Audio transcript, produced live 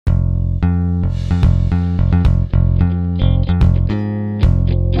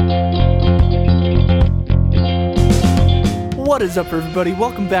What is up, everybody?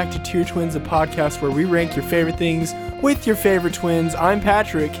 Welcome back to Tier Twins, a podcast where we rank your favorite things with your favorite twins. I'm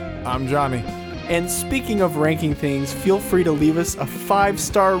Patrick. I'm Johnny. And speaking of ranking things, feel free to leave us a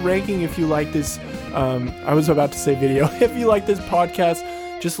 5-star ranking if you like this. I was about to say video. If you like this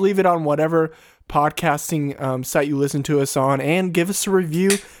podcast, just leave it on whatever podcasting site you listen to us on and give us a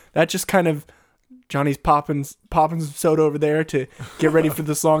review. That just kind of... Johnny's popping some soda over there to get ready for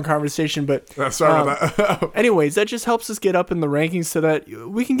this long conversation. But sorry about that. Anyways, that just helps us get up in the rankings so that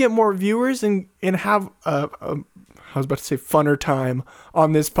we can get more viewers and have I was about to say funner time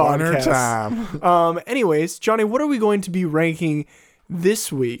on this podcast. Funner time. Anyways, Johnny, what are we going to be ranking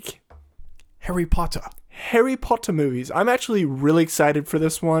this week? Harry Potter. Harry Potter movies. I'm actually really excited for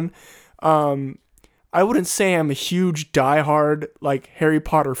this one. I wouldn't say I'm a huge diehard Harry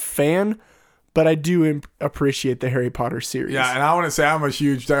Potter fan, but I do appreciate the Harry Potter series. Yeah, and I want to say I'm a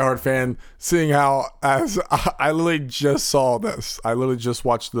huge diehard fan, seeing how I literally just saw this. I literally just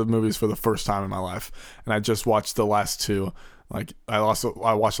watched the movies for the first time in my life, and I just watched the last two. I watched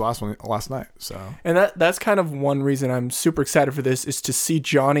the last one last night. So, and that's kind of one reason I'm super excited for this is to see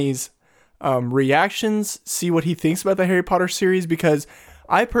Johnny's reactions, see what he thinks about the Harry Potter series, because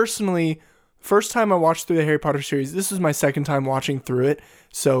I personally... First time I watched through the Harry Potter series, this was my second time watching through it.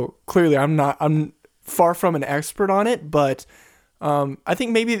 So clearly I'm far from an expert on it, but I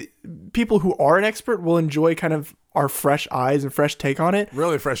think maybe people who are an expert will enjoy kind of our fresh eyes and fresh take on it.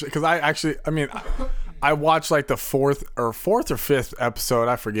 Really fresh. Because I watched the fourth or fifth episode.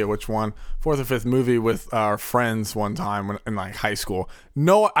 I forget which one. Fourth or fifth movie with our friends one time in high school.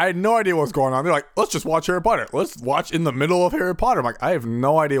 I had no idea what's going on. They're like, let's just watch Harry Potter. Let's watch in the middle of Harry Potter. I'm like, I have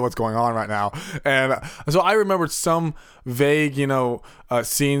no idea what's going on right now. And so I remembered some vague,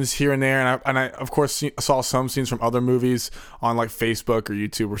 scenes here and there. And I of course saw some scenes from other movies on Facebook or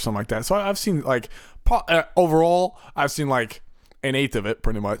YouTube or something like that. So I've seen overall, I've seen an eighth of it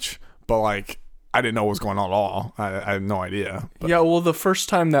pretty much. But I didn't know what was going on at all. I had no idea. But. Yeah, well, the first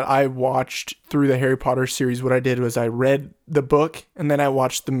time that I watched through the Harry Potter series, what I did was I read the book and then I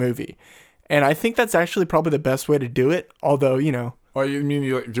watched the movie. And I think that's actually probably the best way to do it, although, Oh, you mean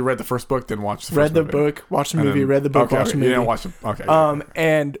you read the first book, then watched the read first the movie? book, watched the movie, read the book, watched the movie. You didn't watch them. Okay.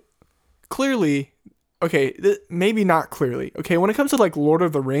 And clearly, maybe not clearly. Okay, when it comes to Lord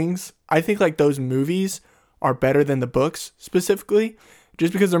of the Rings, I think those movies are better than the books specifically.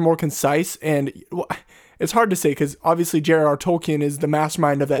 Just because they're more concise, and it's hard to say because obviously J.R.R. Tolkien is the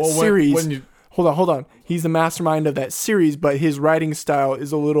mastermind of that series. Hold on. He's the mastermind of that series, but his writing style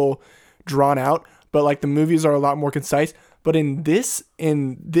is a little drawn out. But the movies are a lot more concise. But in this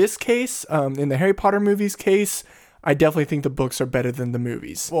case, in the Harry Potter movies case, I definitely think the books are better than the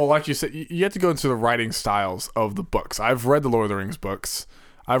movies. Well, like you said, you have to go into the writing styles of the books. I've read the Lord of the Rings books.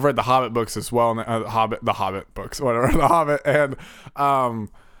 I've read the Hobbit books as well, the Hobbit books, whatever, the Hobbit, and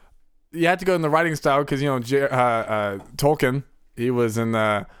you had to go in the writing style because Tolkien, he was in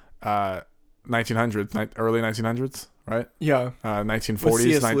the 1900s, early 1900s, right? Yeah,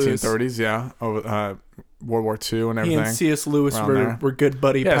 1940s, 1930s, yeah, over World War II and everything. He and C.S. Lewis were good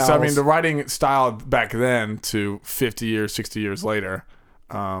buddy pals. Yeah, so the writing style back then to 50 years, 60 years later,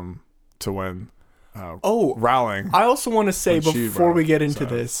 to when. Rowling. I also want to say before we get into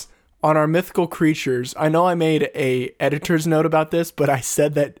this, on our mythical creatures, I know I made a editor's note about this, but I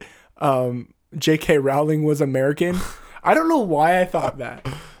said that J.K. Rowling was American. I don't know why I thought that.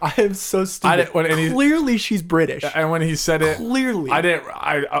 I am so stupid. Clearly, she's British. And when he said it, clearly,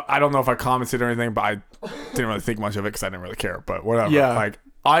 I don't know if I commented or anything, but I didn't really think much of it because I didn't really care. But whatever. Yeah.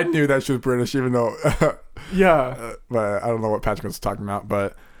 I knew that she was British, even though. Yeah. But I don't know what Patrick was talking about,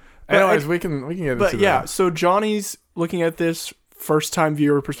 but. Anyways, we can get into that. But yeah, so Johnny's looking at this first-time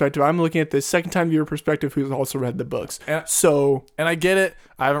viewer perspective. I'm looking at this second-time viewer perspective who's also read the books. And I get it.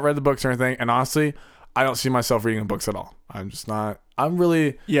 I haven't read the books or anything. And honestly, I don't see myself reading the books at all. I'm just not. I'm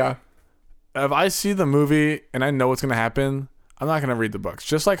really... Yeah. If I see the movie and I know what's going to happen, I'm not going to read the books.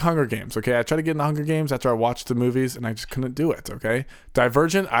 Just like Hunger Games, okay? I tried to get into Hunger Games after I watched the movies and I just couldn't do it, okay?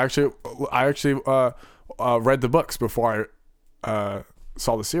 Divergent, I actually read the books before I...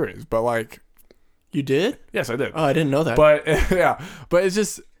 saw the series, but you did? Yes, I did. Oh, I didn't know that. But yeah, but it's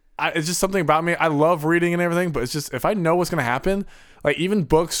just something about me. I love reading and everything, but it's just if I know what's gonna happen, even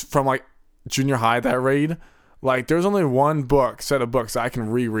books from junior high that I read, there's only one set of books that I can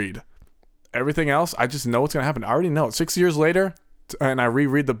reread. Everything else, I just know what's gonna happen. I already know it. 6 years later, and I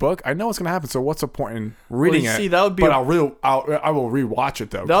reread the book, I know what's gonna happen. So what's the point in reading it? See, that would be. But I will rewatch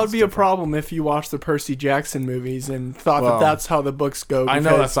it though. That would be a problem if you watched the Percy Jackson movies and thought that that's how the books go. I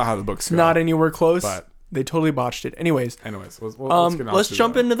know that's not how the books go. Not anywhere close. But They totally botched it. Anyways, let's get on let's to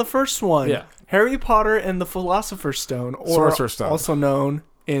jump that. into the first one. Yeah. Harry Potter and the Philosopher's Stone, or Sorcerer's Stone. also known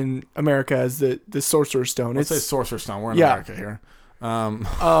in America as the Sorcerer's Stone. Let's say Sorcerer's Stone. We're in Yeah. America here.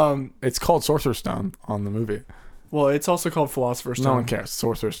 It's called Sorcerer's Stone on the movie. Well, it's also called Philosopher's Stone. No one cares.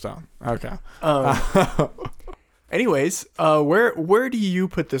 Sorcerer's Stone. Okay. Anyways, where do you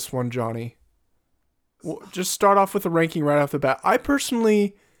put this one, Johnny? Well, just start off with a ranking right off the bat. I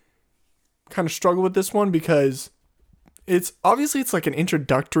personally kind of struggle with this one because it's like an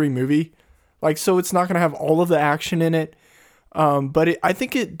introductory movie, like, so it's not going to have all of the action in it. But I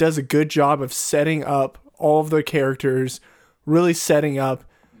think it does a good job of setting up all of the characters, really setting up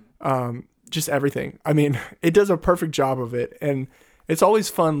just everything. I mean, it does a perfect job of it, and it's always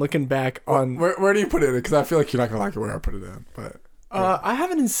fun looking back on. Where do you put it in? Because I feel like you're not gonna like it where I put it in. But I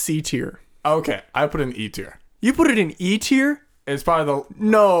have it in C tier. okay, I put it in E tier. You put it in E tier? It's probably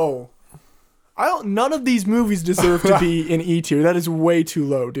No. I don't. None of these movies deserve to be in E tier. That is way too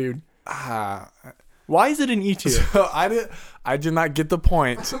low, dude. Why is it in E tier? So I did not get the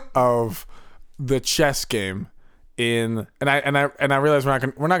point of the chess game and I realize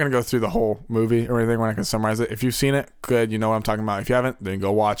we're not gonna go through the whole movie or anything. We're not gonna summarize it. If you've seen it, good, you know what I'm talking about. If you haven't, then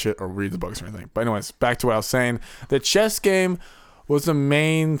go watch it or read the books or anything. But anyways, back to what I was saying. The chess game was the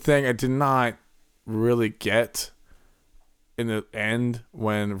main thing I did not really get in the end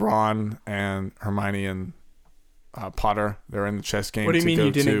when Ron and Hermione and Potter, they're in the chess game. What do you mean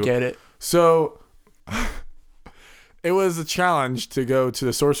you didn't get it? So it was a challenge to go to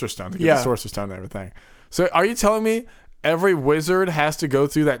the Sorcerer's Stone, to get the Sorcerer's Stone and everything. So are you telling me every wizard has to go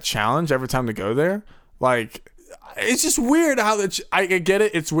through that challenge every time to go there? Like, it's just weird how I get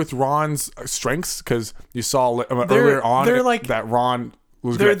it. It's with Ron's strengths, because you saw earlier on that Ron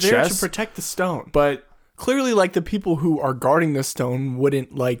was good at chess. They're there to protect the stone. But clearly, like, the people who are guarding the stone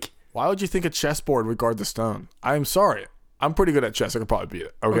wouldn't, like... Why would you think a chessboard would guard the stone? I'm sorry. I'm pretty good at chess. I could probably beat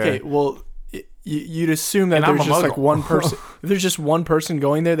it. Okay, well, you'd assume that there's just like one person. If there's just one person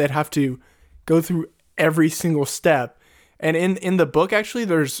going there, they'd have to go through every single step. And in the book, actually,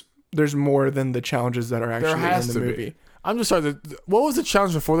 there's more than the challenges that are actually in the movie. Be. I'm just sorry. What was the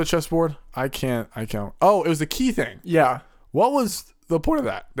challenge before the chessboard? I can't. Oh, it was the key thing. Yeah. What was the point of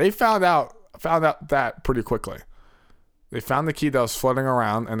that? They found out that pretty quickly. They found the key that was floating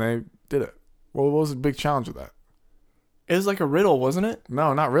around, and they did it. Well, what was the big challenge with that? It was like a riddle, wasn't it?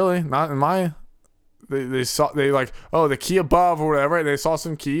 No, not really. Not in my... They saw... They like, oh, the key above or whatever. And they saw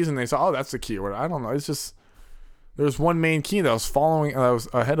some keys, and they saw, oh, that's the key. Or whatever. I don't know. It's just... There's one main key that was following... That was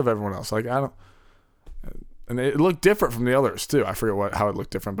ahead of everyone else. Like, I don't... And it looked different from the others, too. I forget how it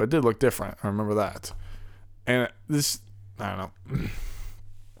looked different, but it did look different. I remember that. And this... I don't know.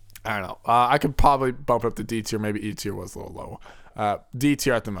 I don't know. I could probably bump it up to D tier. Maybe E tier was a little low. D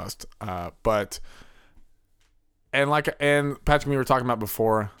tier at the most. But Patrick, we were talking about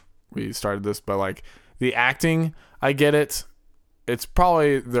before we started this, but like the acting, I get it. It's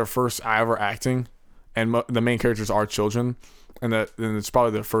probably their first ever acting, and the main characters are children, and it's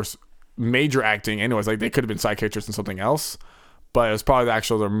probably their first major acting. Anyways, like they could have been side characters in something else, but it's probably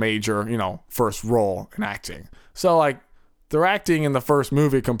their major, first role in acting. So like. Their acting in the first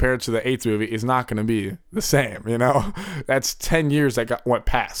movie compared to the 8th movie is not going to be the same, That's 10 years that went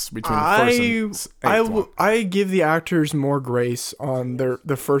past between the first and 8th one. I give the actors more grace on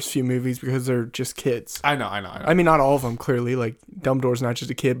the first few movies because they're just kids. I know. I mean, not all of them, clearly. Like, Dumbledore's not just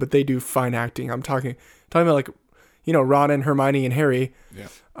a kid, but they do fine acting. I'm talking about, like, Ron and Hermione and Harry.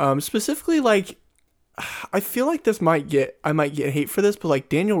 Yeah. Specifically, like, I feel like I might get hate for this, but, like,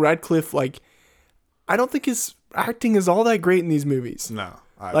 Daniel Radcliffe, like, I don't think his acting is all that great in these movies. No.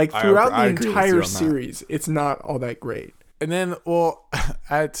 Throughout the entire series, it's not all that great. And then, well,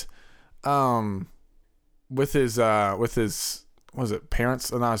 with his what was it, parents?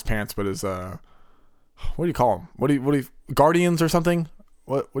 Not his parents, but his what do you call them? What do you guardians or something?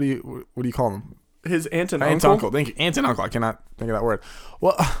 What do you call them? His aunt and uncle. Thank you, aunt and uncle. I cannot think of that word.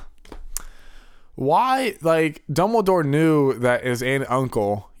 Well, why, like, Dumbledore knew that his aunt and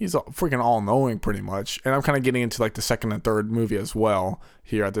uncle, he's freaking all-knowing pretty much, and I'm kind of getting into, like, the second and third movie as well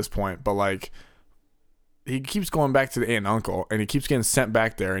here at this point, but, like, he keeps going back to the aunt and uncle, and he keeps getting sent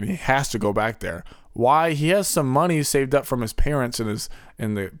back there, and he has to go back there. Why? He has some money saved up from his parents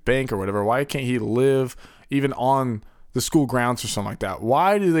in the bank or whatever. Why can't he live even on the school grounds or something like that?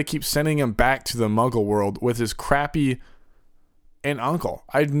 Why do they keep sending him back to the Muggle world with his crappy and uncle?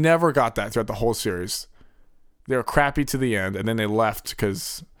 I never got that throughout the whole series. They were crappy to the end, and then they left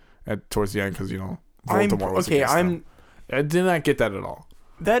towards the end because Voldemort was against them. I did not get that at all.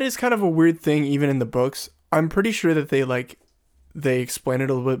 That is kind of a weird thing, even in the books. I'm pretty sure that they they explain it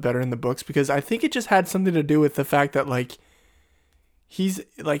a little bit better in the books, because I think it just had something to do with the fact that like he's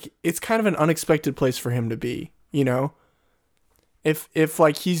like, it's kind of an unexpected place for him to be, you know? If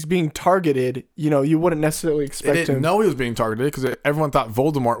like he's being targeted, you know, you wouldn't necessarily They expect didn't him. know he was being targeted because everyone thought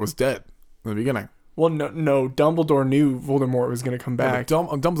Voldemort was dead in the beginning. Well, no, Dumbledore knew Voldemort was going to come back.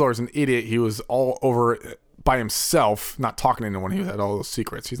 Dumbledore's an idiot. He was all over by himself, not talking to anyone. He had all those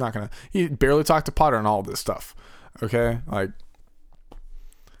secrets. He barely talked to Potter and all this stuff. Okay? Like,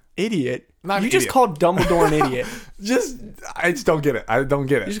 Idiot. Not you an just idiot. called Dumbledore an idiot. I just don't get it. I don't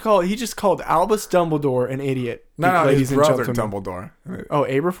get it. He just called Albus Dumbledore an idiot. No, his ladies and brother gentlemen. Dumbledore. Oh,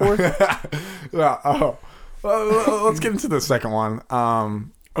 Aberforth? Yeah, well, let's get into the second one.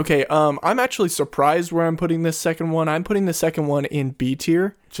 Okay, I'm actually surprised where I'm putting this second one. I'm putting the second one in B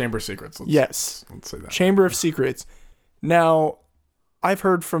tier. Chamber of Secrets. Yes. Let's say that. Chamber of Secrets. Now, I've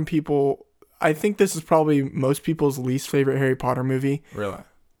heard from people, I think this is probably most people's least favorite Harry Potter movie. Really?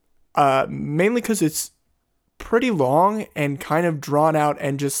 Mainly because it's pretty long and kind of drawn out,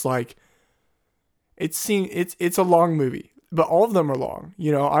 and just like it's a long movie, but all of them are long.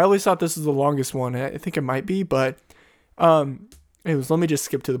 You know, I always thought this is the longest one. I think it might be, but let me just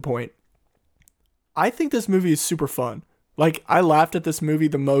skip to the point. I think this movie is super fun. Like, I laughed at this movie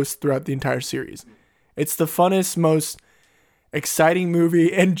the most throughout the entire series. It's the funnest, most exciting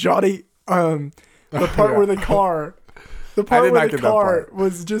movie. And Johnny, the part where the car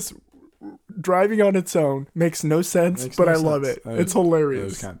was just driving on its own makes no sense, but I love it. It's hilarious. It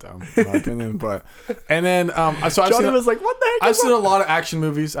was kind of dumb, in my opinion. But and then so Johnny was like, "What the heck?" I've seen a lot of action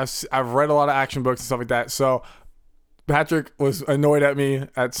movies. I've read a lot of action books and stuff like that. So Patrick was annoyed at me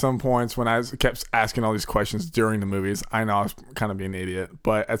at some points when I kept asking all these questions during the movies. I know I was kind of being an idiot,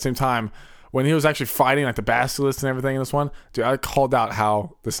 but at the same time, when he was actually fighting like the basilisk and everything in this one, dude, I called out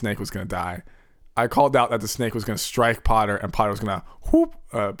how the snake was gonna die. I called out that the snake was going to strike Potter, and Potter was going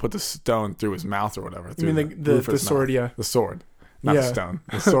to put the stone through his mouth or whatever. You mean the sword, yeah. The sword. Not the stone.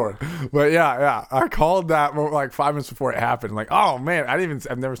 The sword. But yeah. I called that like 5 minutes before it happened. Like, oh man,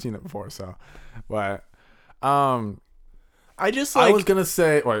 I've never seen it before. So, but, I was going to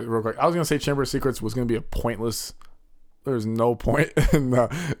say, wait, real quick. I was going to say Chamber of Secrets was going to be a pointless, there's no point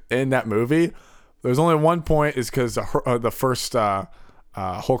in that movie. There's only one point, is because the first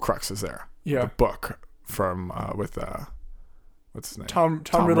Horcrux is there. Yeah. The book from with what's his name? Tom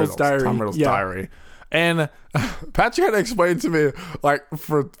Riddle's diary. Tom Riddle's diary. And Patrick had to explain to me like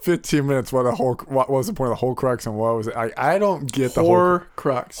for 15 minutes what was the point of the Horcrux and what was it? I don't get the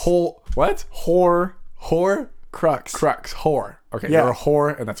Horcrux. What? Horcrux. Crux. Whore. Okay, Yeah. you're a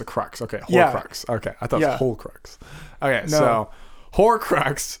whore and that's a crux. Okay, Horcrux. Yeah. Okay, I thought it was Horcrux. Okay, No. so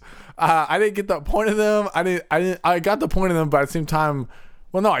Horcrux. I didn't get the point of them. I got the point of them, but at the same time,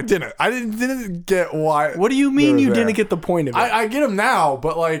 well, no, I didn't. I didn't get why. What do you mean you didn't get the point of it? I get them now,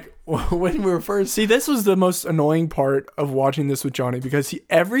 but like when we were first. See, this was the most annoying part of watching this with Johnny, because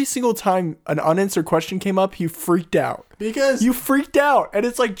every single time an unanswered question came up, he freaked out. Because you freaked out, and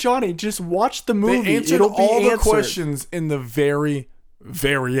it's like, Johnny, just watch the movie. They answered It'll all be the questions in the very,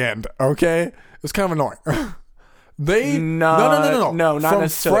 very end. Okay, it was kind of annoying. No, not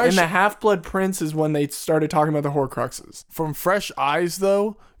necessarily. In the Half-Blood Prince is when they started talking about the Horcruxes. From fresh eyes,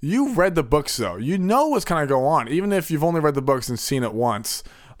 though, you read the books, though. You know what's going to go on. Even if you've only read the books and seen it once,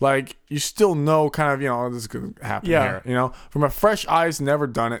 like, you still know kind of, this is going to happen here. You know, from a fresh eyes, never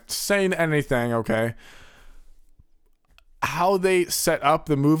done it, saying anything, okay? How they set up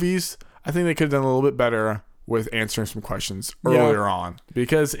the movies, I think they could have done a little bit better with answering some questions earlier on,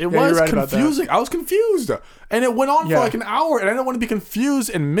 because it was right confusing. I was confused, and it went on for like an hour, and I didn't want to be confused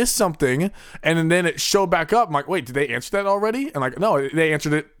and miss something, and then it showed back up. I'm like, wait, did they answer that already? And like, no, they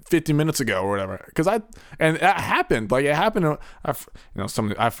answered it 50 minutes ago or whatever. And that happened. Like, it happened. I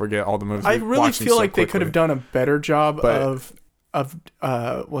forget all the movies. I really feel like they could have done a better job of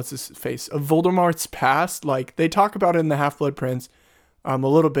what's his face, of Voldemort's past. Like, they talk about it in the Half-Blood Prince a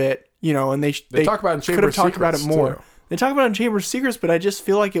little bit. And they talk about it in Chamber of Secrets. Could have talked about it more. Too. They talk about it in Chamber of Secrets, but I just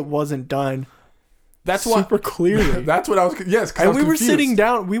feel like it wasn't done. That's super clearly. That's what I was. Yes, and we were sitting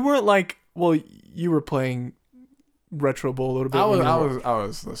down. We weren't like, well, you were playing Retro Bowl a little bit. I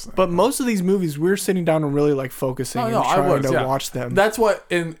was listening. But most of these movies, we were sitting down and really like focusing and trying to watch them. That's what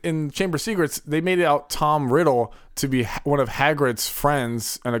in Chamber of Secrets they made it out Tom Riddle to be one of Hagrid's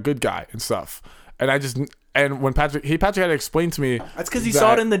friends and a good guy and stuff. And when Patrick had to explain to me, that's because he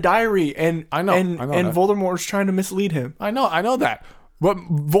saw it in the diary, and I know and that. Voldemort was trying to mislead him. I know that. But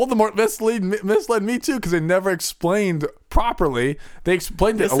Voldemort misled me too, because they never explained properly. They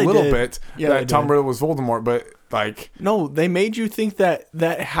explained it a little bit that Tom Riddle was Voldemort, but Like, No, they made you think that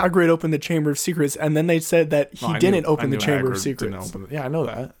Hagrid opened the Chamber of Secrets, and then they said that he didn't open the Chamber of Secrets. Yeah, I know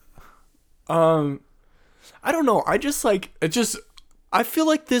that. I don't know. I just like It just I feel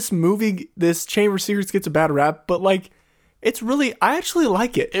like this movie, this Chamber of Secrets, gets a bad rap, but like it's really I actually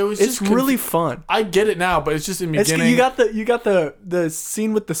like it. It's really fun. I get it now, but it's just in the It's, beginning. you got the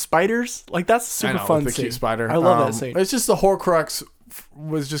scene with the spiders. Like that's a super fun the scene. cute spider. I love that scene. It's just the Horcrux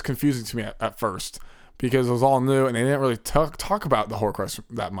was just confusing to me at first because it was all new and they didn't really talk about the Horcrux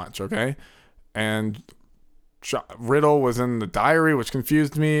that much. Okay, and Riddle was in the diary, which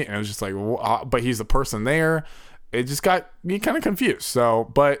confused me, and it was just like, but he's the person there. It just got me kind of confused.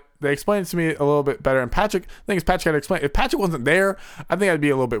 So, but they explained it to me a little bit better. And Patrick, the thing is, Patrick had to explain. If Patrick wasn't there, I think I'd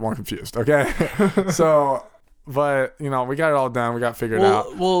be a little bit more confused. Okay, so, but we got it all done. We got figured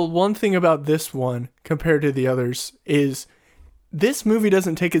out. Well, one thing about this one compared to the others is this movie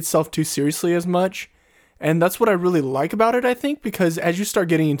doesn't take itself too seriously as much, and that's what I really like about it. I think because as you start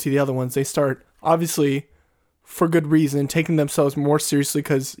getting into the other ones, they start obviously for good reason taking themselves more seriously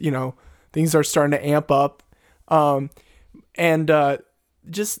because things are starting to amp up.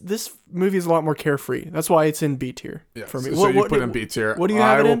 Just this movie is a lot more carefree. That's why it's in B tier for me. So you put it in B tier. What do you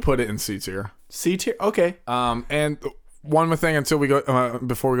have it in? I will put it in C tier. C tier. Okay. And one more thing until we go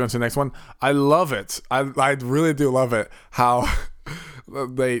before we go into the next one. I love it. I really do love it how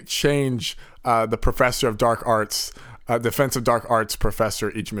they change the professor of dark arts, defensive dark arts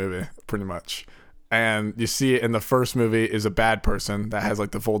professor each movie pretty much. And you see it in the first movie is a bad person that has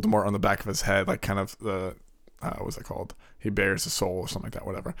like the Voldemort on the back of his head, like kind of the what's it called? He bears a soul or something like that,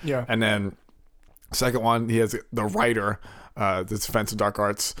 whatever. Yeah. And then second one, he has the writer, the defense of dark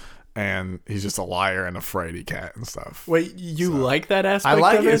arts, and he's just a liar and a fraidy cat and stuff. Wait, like that aspect? I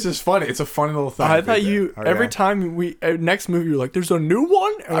like of it. It's just funny. It's a funny little thing. I thought every time next movie you're like, there's a new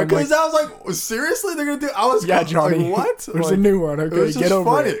one. Because I was like, seriously, they're gonna do? I was Johnny. like, what? There's a new one. Okay, it was just get over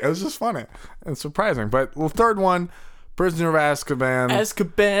funny. it. It was just funny and surprising. But third one, Prisoner of Azkaban.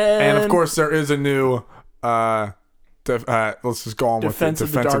 And of course, there is a new. Let's just go on with it. Defense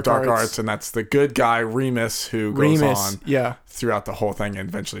of Dark Arts, and that's the good guy Remus who goes on throughout the whole thing and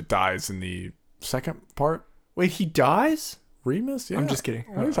eventually dies in the second part. Wait, he dies? Remus? Yeah. I'm just kidding.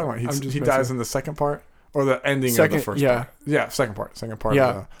 What are you talking about? He dies in the second part or the ending of the first part? Yeah, second part. Second part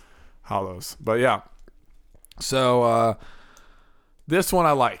of the Hallows. But yeah. So this one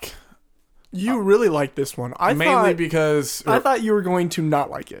I like. You really like this one. Because I thought you were going to not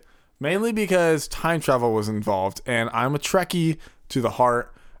like it. Mainly because time travel was involved, and I'm a Trekkie to the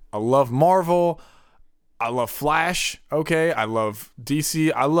heart. I love Marvel. I love Flash. Okay, I love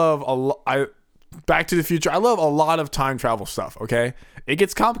DC. I love Back to the Future. I love a lot of time travel stuff. Okay, it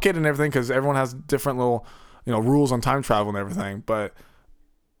gets complicated and everything because everyone has different little, rules on time travel and everything. But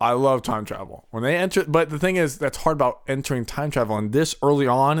I love time travel when they enter. But the thing is, that's hard about entering time travel. And this early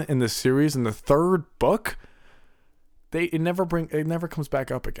on in the series, in the third book, it never comes back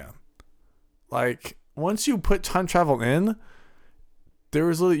up again. Like, once you put time travel in,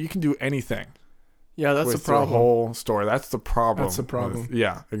 you can do anything. Yeah, that's the problem. The whole story. That's the problem.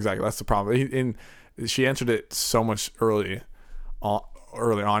 Exactly. That's the problem. She answered it so much early on.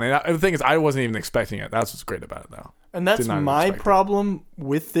 And the thing is, I wasn't even expecting it. That's what's great about it, though. And that's my problem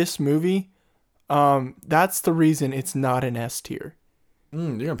with this movie. That's the reason it's not an S tier. You're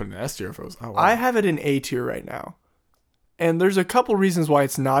going to put an S tier if it was... Oh, wow. I have it in A tier right now. And there's a couple reasons why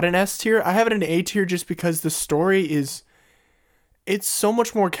it's not an S tier. I have it in A tier just because the story it's so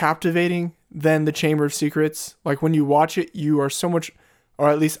much more captivating than the Chamber of Secrets. Like when you watch it, you are so much, or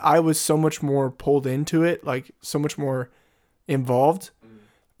at least I was so much more pulled into it, like so much more involved.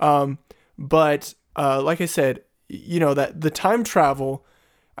 But like I said, that the time travel,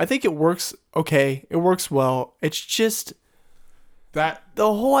 I think it works okay. It works well. It's just that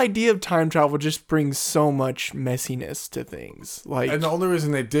the whole idea of time travel just brings so much messiness to things. And the only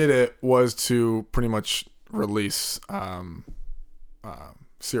reason they did it was to pretty much release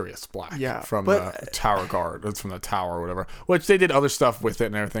Sirius Black from the Tower Guard. It's from the tower or whatever. Which they did other stuff with it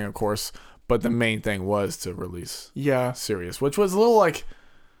and everything, of course. But the main thing was to release Sirius, which was a little like,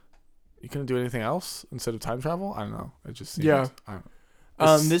 you couldn't do anything else instead of time travel? I don't know. It just seemed...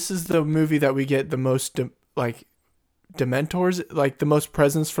 This is the movie that we get the most Dementors, like the most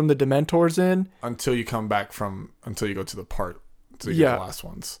presence from the Dementors in. Until you go to the part to get the last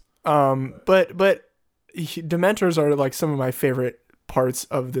ones. But Dementors are like some of my favorite parts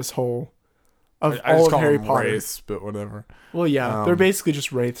of this whole all of Harry Potter. Wraiths, but whatever. Well, yeah, they're basically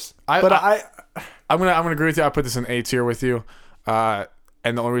just wraiths. I'm gonna agree with you. I put this in A tier with you, and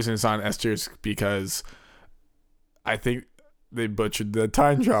the only reason it's not an S tier is because I think they butchered the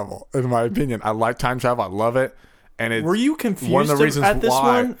time travel. In my opinion, I like time travel. I love it. And it's Were you confused one of the reasons at this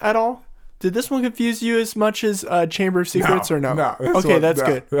why. one at all? Did this one confuse you as much as Chamber of Secrets or no? No. Okay, that's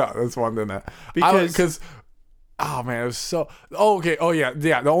good. Yeah, that's one than that. Because oh man, it was so. Oh, okay. Oh yeah.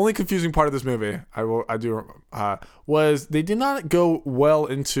 The only confusing part of this movie, was they did not go well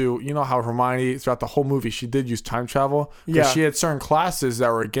into, you know how Hermione throughout the whole movie she did use time travel. Yeah. She had certain classes that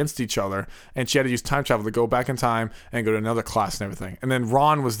were against each other, and she had to use time travel to go back in time and go to another class and everything. And then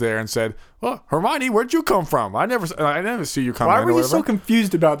Ron was there and said, "Well, Hermione, where'd you come from? I never see you come." why were you so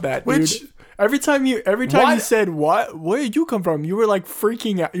confused about that, dude? Every time you said what, where did you come from? You were like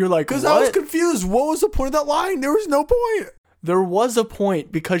freaking out. You're like, because what? I was confused. What was the point of that line? There was no point. There was a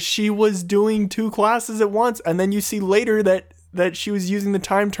point because she was doing 2 classes at once, and then you see later that she was using the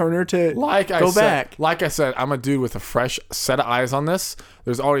time turner to go back. Like I said, I'm a dude with a fresh set of eyes on this.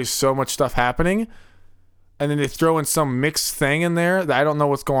 There's already so much stuff happening, and then they throw in some mixed thing in there that I don't know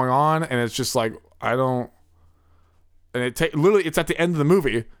what's going on, and it's just like I don't. And literally, it's at the end of the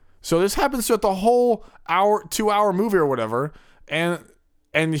movie. So this happens throughout the whole 2-hour movie or whatever, and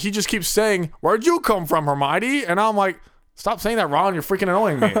he just keeps saying, "Where'd you come from, Hermione?" And I'm like, "Stop saying that, Ron. You're freaking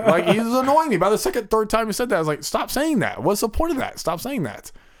annoying me." Like, he's annoying me. By the third time he said that, I was like, "Stop saying that. What's the point of that? Stop saying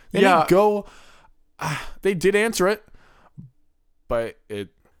that." They didn't go. They did answer it, but it.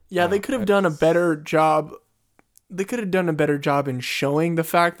 Yeah, they could have done a better job. They could have done a better job in showing the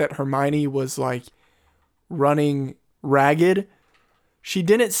fact that Hermione was like running ragged. She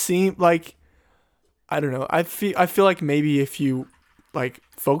didn't seem like, I don't know. I feel like maybe if you like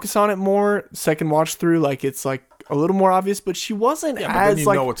focus on it more, second watch through, like it's like a little more obvious. But she wasn't Yeah, but then as you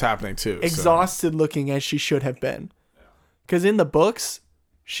like know what's happening too. exhausted looking as she should have been. Because in the books,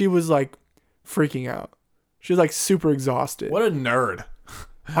 she was like freaking out. She was like super exhausted. What a nerd.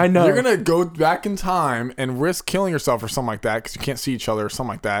 I know. You're going to go back in time and risk killing yourself or something like that because you can't see each other or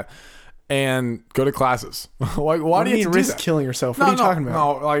something like that and go to classes. Like, why do you have to risk do that? killing yourself? What are you talking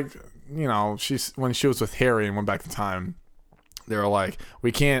about? No, like, you know, when she was with Harry and went back in time, they were like,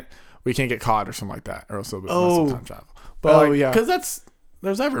 we can't get caught or something like that, or else it'll be time travel. But yeah, because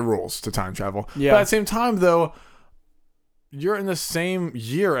there's every rules to time travel. Yeah. But at the same time, though, you're in the same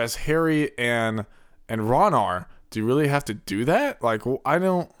year as Harry and Ron are. Do you really have to do that? Like, I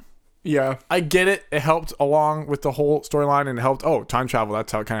don't. Yeah. I get it. It helped along with the whole storyline and it helped. Oh, time travel.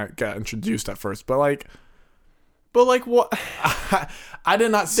 That's how it kind of got introduced at first. But like what? I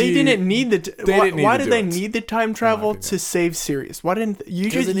did not see. They didn't need the. Why did they it. need the time travel to save Sirius? Why didn't they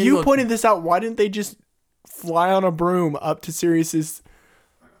you pointed this out? Why didn't they just fly on a broom up to Sirius's?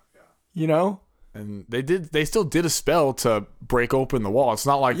 You know. And they still did a spell to break open the wall. It's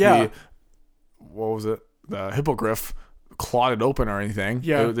not like what was it? The hippogriff clawed it open or anything.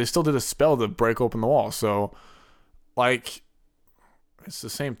 Yeah. They still did a spell to break open the wall. So, like, it's the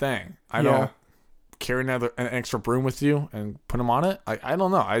same thing. I don't carry an extra broom with you and put them on it. I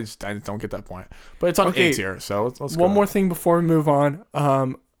don't know. I just don't get that point. But it's on 8 here, so let's go. One more thing before we move on.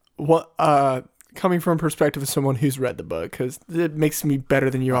 Coming from a perspective of someone who's read the book, because it makes me better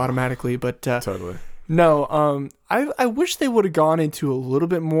than you automatically. But totally. No. I wish they would have gone into a little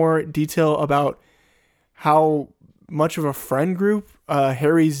bit more detail about how much of a friend group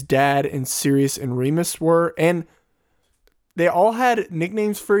Harry's dad and Sirius and Remus were, and they all had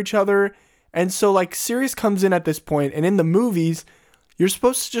nicknames for each other. And so like Sirius comes in at this point, and in the movies, you're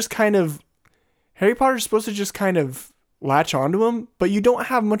supposed to just Harry Potter's supposed to just kind of latch onto him, but you don't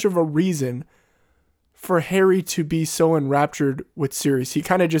have much of a reason for Harry to be so enraptured with Sirius. He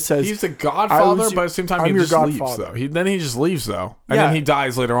kind of just says he's the godfather, but at the same time he just leaves though. Then he just leaves though, and then he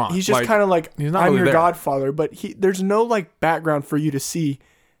dies later on. He's just kind of like, he's not I'm really your there. godfather, but there's no like background for you to see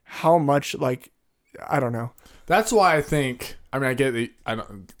how much like, I don't know. That's why I think. I mean, I get it. I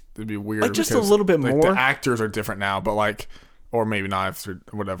don't. It'd be weird. Like just a because, little bit like, more. The actors are different now, but like, or maybe not, or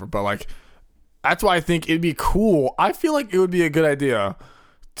whatever. But like, that's why I think it'd be cool. I feel like it would be a good idea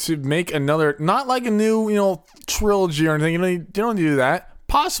to make another, not like a new, trilogy or anything. You don't need to do that.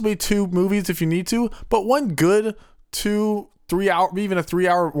 Possibly 2 movies if you need to, but one good 2-3 hour, even a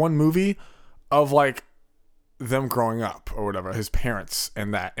 3-hour one movie of like them growing up or whatever, his parents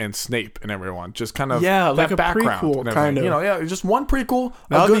and Snape and everyone, just kind of like that a background prequel, and kind everything. of. Just one prequel.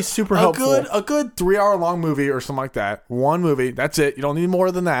 That would be super helpful. A good 3-hour long movie or something like that. One movie. That's it. You don't need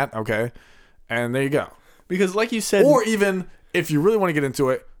more than that. Okay, and there you go. Because like you said, or even if you really want to get into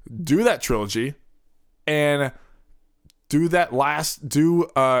it, do that trilogy, and do that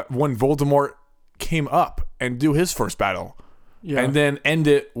when Voldemort came up and do his first battle, and then end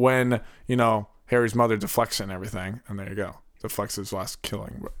it when Harry's mother deflects it and everything, and there you go, deflects his last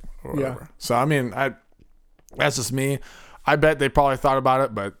killing or whatever. So I mean, that's just me. I bet they probably thought about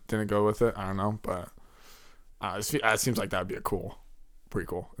it, but didn't go with it. I don't know, but it seems like that'd be a cool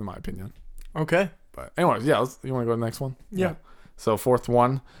prequel, in my opinion. Okay. But anyways, yeah, you want to go to the next one? Yeah. So fourth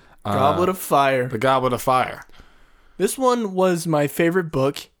one, Goblet of Fire. The Goblet of Fire. This one was my favorite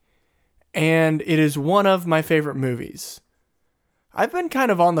book, and it is one of my favorite movies. I've been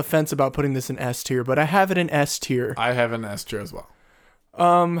kind of on the fence about putting this in S tier, but I have it in S tier. I have an S tier as well.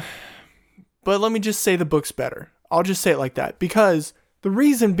 But let me just say the book's better. I'll just say it like that, because the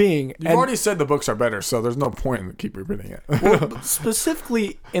reason being... You've already said the books are better, so there's no point in keep repeating it. Well,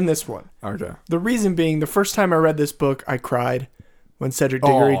 specifically in this one. Okay. The reason being, the first time I read this book, I cried when Cedric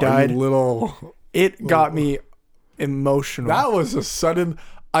Diggory died. It got me emotional. That was a sudden...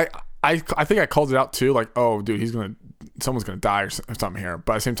 I think I called it out too, like, oh, dude, someone's gonna die or something here.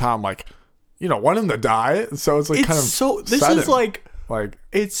 But at the same time, like, you don't want him to die, so it's like it's kind of so. This sudden. is like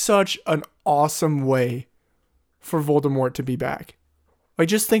it's such an awesome way for Voldemort to be back. Like,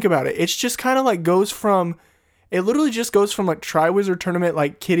 just think about it. It's just kind of like it literally just goes from like Triwizard Tournament,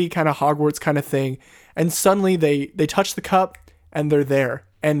 like kiddie kind of Hogwarts kind of thing, and suddenly they touch the cup and they're there,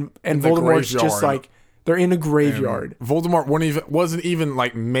 and Voldemort's just like. They're in a graveyard. And Voldemort wasn't even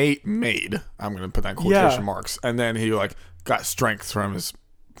like made. I'm gonna put that in quotation marks. And then he like got strength from his,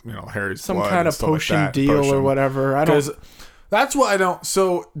 Harry's some blood kind of potion deal or whatever. Because that's what I don't.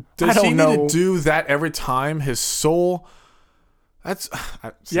 So does he need to do that every time? His soul. That's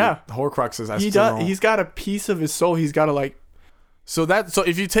Horcruxes. He's got a piece of his soul. He's got to like. So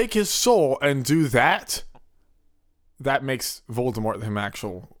if you take his soul and do that, that makes Voldemort him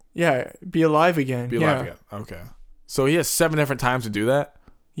actual. Yeah, be alive again. Okay. So he has 7 different times to do that?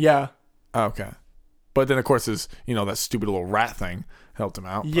 Yeah. Okay. But then, of course, that stupid little rat thing helped him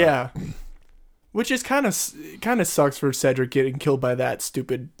out. Yeah. Which is kind of sucks for Cedric getting killed by that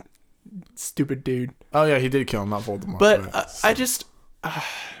stupid dude. Oh, yeah, he did kill him, not Voldemort. But I just...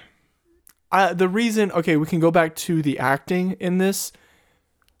 the reason... Okay, we can go back to the acting in this.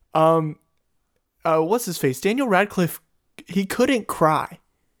 What's his face? Daniel Radcliffe, he couldn't cry.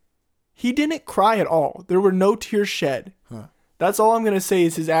 He didn't cry at all. There were no tears shed. Huh. That's all I'm going to say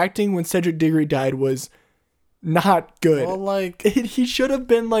is his acting when Cedric Diggory died was not good. Well, like... He should have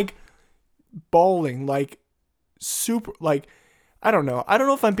been, like, bawling, like, super, like... I don't know. I don't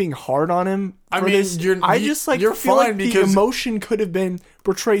know if I'm being hard on him for this. You're feel fine like because the emotion could have been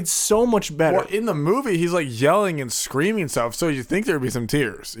portrayed so much better. Well, in the movie, he's, like, yelling and screaming stuff, so you think there'd be some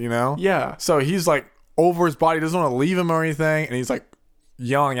tears, Yeah. So he's, like, over his body, doesn't want to leave him or anything, and he's, like,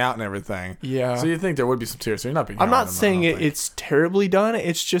 yelling out and everything. Yeah. So you think there would be some tears. So you're not being. I'm not saying it's terribly done.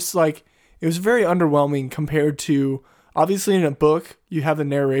 It's just like it was very underwhelming compared to obviously in a book you have the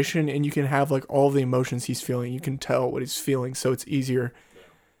narration and you can have like all the emotions he's feeling. You can tell what he's feeling, so it's easier.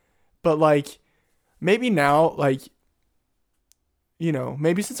 But like maybe now, like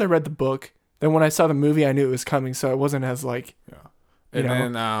maybe since I read the book, then when I saw the movie I knew it was coming, so I wasn't as like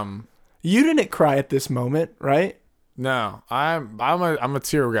then you didn't cry at this moment, right? No, I'm a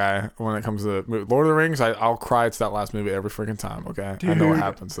tear guy when it comes to Lord of the Rings. I'll cry to that last movie every freaking time. Okay, dude, I know what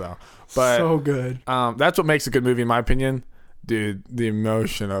happens though, but so good. That's what makes a good movie in my opinion, dude. The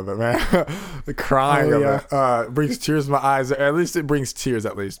emotion of it, man, the crying of it brings tears to my eyes. At least it brings tears,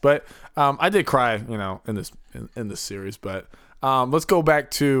 at least. But I did cry, in this series. But let's go back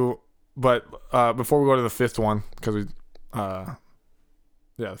to before we go to the fifth one because we.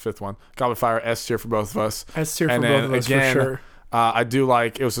 Yeah, the fifth one. Goblet of Fire, S tier for both of us. S tier for both of us, for sure. I do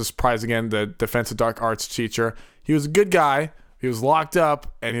like, it was a surprise again, the Defense of Dark Arts teacher. He was a good guy. He was locked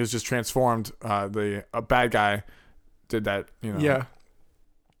up, and he was just transformed. A bad guy did that, Yeah.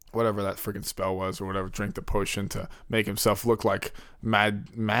 Whatever that freaking spell was, or whatever, drink the potion to make himself look like Mad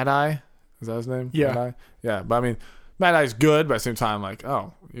Eye. Is that his name? Yeah. Mad Eye? Yeah, but I mean, Mad Eye's good, but at the same time, like,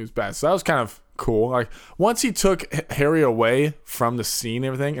 oh, he was bad. So that was kind of cool. Like once he took Harry away from the scene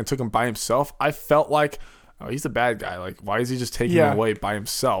and everything and took him by himself, I felt like, oh, he's a bad guy. Like why is he just taking him away by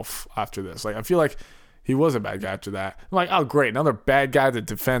himself after this? Like I feel like he was a bad guy after that. I'm like, oh great, another bad guy to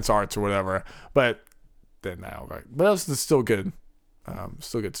Defense Arts or whatever. But then now, but that was still good.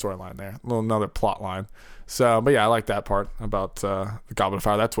 Still good storyline there. Another plot line. So, but yeah, I like that part about the Goblet of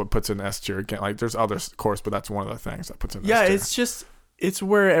Fire. That's what puts in S tier again. Like there's others, of course, but that's one of the things that puts in S tier. Yeah, it's just. It's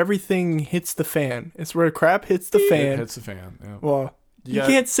where everything hits the fan. It's where crap hits the fan. It hits the fan. Yeah. Well, you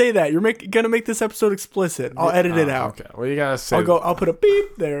can't say that. You're gonna make this episode explicit. I'll edit it out. Okay. Well, you gotta say. I'll put a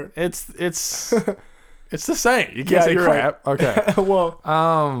beep there. It's the same. You can't say crap. Right. Okay.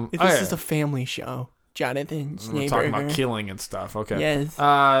 Well, this is a family show. Jonathan's We're talking about killing and stuff. Okay. Yes.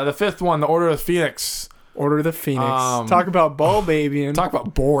 The fifth one, the Order of the Phoenix. Order of the Phoenix. Talk about ball baby and Talk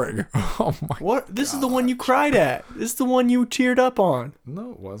about boring. Oh my. what? This is the one you cried at. This is the one you teared up on.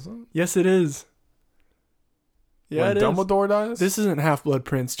 No, it wasn't. Yes, it is. Yeah, When it is. Dumbledore dies. This isn't Half-Blood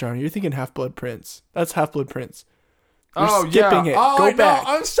Prince, Johnny. You're thinking Half-Blood Prince. That's Half-Blood Prince. You're skipping it. Oh, Go back.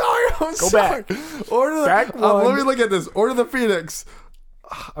 I'm sorry. I'm Go sorry. back. Order the. Back Let one. me look at this. Order the Phoenix.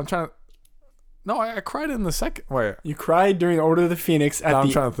 I'm trying to. No, I cried in the second. Wait. You cried during Order of the Phoenix I'm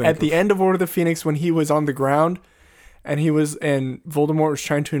trying to think at the end of Order of the Phoenix when he was on the ground, and Voldemort was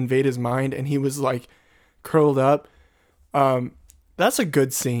trying to invade his mind, and he was like curled up. That's a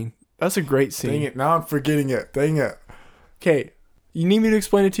good scene. That's a great scene. Dang it. Now I'm forgetting it. Dang it. Okay, you need me to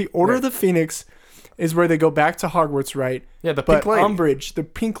explain it to you. Order of the Phoenix is where they go back to Hogwarts, right? Yeah, the But pink lady. Umbridge, the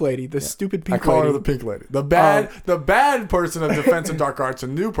pink lady, the stupid I pink call lady. her the pink lady. The bad person of Defense and Dark Arts, a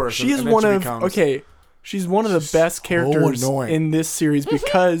new person. She is and then one of becomes- she's one of the best characters annoying. in this series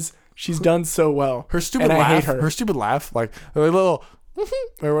because she's done so well. Her stupid and laugh. I hate her. Her stupid laugh, like a little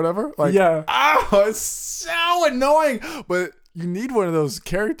or whatever. Like Yeah. it's so annoying. But you need one of those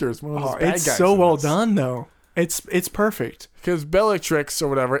characters, one of those bad It's guys. so in well this. done though. It's perfect. Because Bellatrix or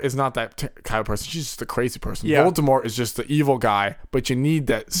whatever is not that kind of person. She's just a crazy person. Yeah. Voldemort is just the evil guy, but you need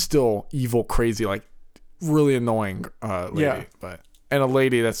that still evil, crazy, like really annoying lady. Yeah. And a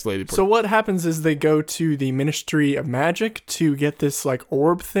lady that's lady. So what happens is they go to the Ministry of Magic to get this like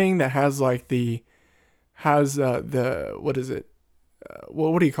orb thing that has like the what is it?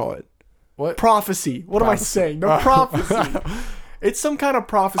 What do you call it? What? Prophecy. What am I Prophecy. saying? No prophecy. It's some kind of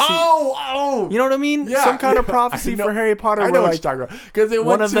prophecy. Oh! You know what I mean? Yeah, Some kind of yeah. prophecy I know- for Harry Potter. I where, know what like, you're talking about. Because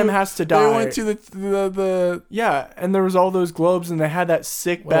one of them has to die. They went to the yeah, and there was all those globes, and they had that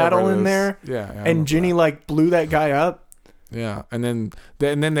sick whatever battle it in is. there. Yeah, I And remember Ginny that. like blew that guy up. Yeah, and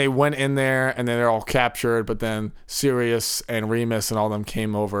then they went in there, and then they're all captured. But then Sirius and Remus and all them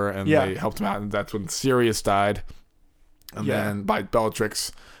came over, and Yeah. they helped him out. And that's when Sirius died, and Yeah. then by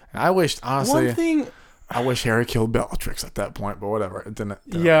Bellatrix. And I wished, honestly, One thing. I wish Harry killed Bellatrix at that point, but whatever. It didn't.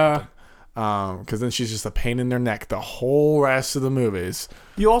 Yeah. Because then she's just a pain in their neck the whole rest of the movies.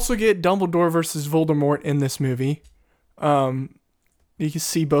 You also get Dumbledore versus Voldemort in this movie. You can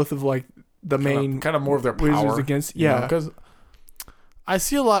see both of like the main Kind of more of their wizards power against. you know, Yeah. because I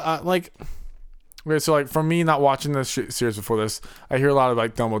see a lot like. Okay, so like for me not watching this series before this, I hear a lot of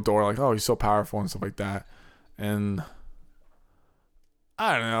like Dumbledore, like oh he's so powerful and stuff like that, and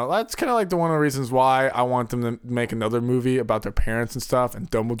I don't know. That's kind of like one of the reasons why I want them to make another movie about their parents and stuff, and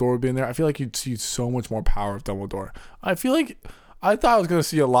Dumbledore would be in there. I feel like you'd see so much more power of Dumbledore. I feel like I thought I was gonna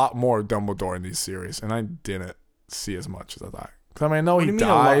see a lot more of Dumbledore in these series, and I didn't see as much as I thought. Because I mean, I know What he do you mean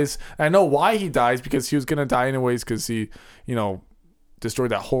a lot? dies. I know why he dies because he was gonna die anyways because he,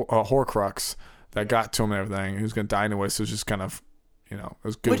 destroyed that whole Horcrux that got to him and everything. He was gonna die anyway, so it was just kind of, it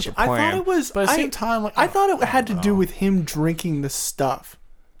was good Which with the I plan. thought it was. But at the same time, like, I thought it had to don't do know. with him drinking the stuff.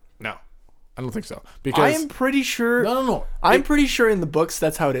 No, I don't think so. I Because am pretty sure. no. I'm pretty sure in the books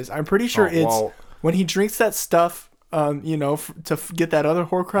that's how it is. I'm pretty sure it's when he drinks that stuff. Get that other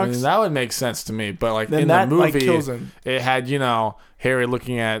Horcrux. I mean, that would make sense to me, but like Then in that, the like, movie, kills him. it had Harry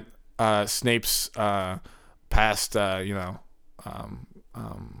looking at Snape's past,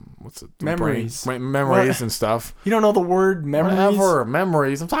 what's it? Memories. Memories What? and stuff. You don't know the word memories? Whatever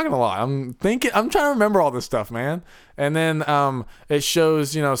memories. I'm talking a lot. I'm trying to remember all this stuff, man. And then it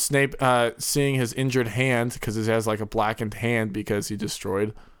shows Snape seeing his injured hand because he has like a blackened hand because he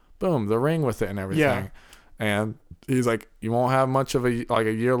destroyed, boom, the ring with it and everything. Yeah. And he's like, you won't have much of a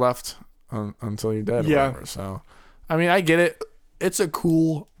year left until you're dead. Or Yeah. whatever. So, I mean, I get it. It's a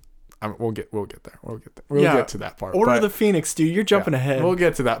cool. We'll get there. We'll Yeah. get to that part. Order but, of the Phoenix, dude. You're jumping ahead. We'll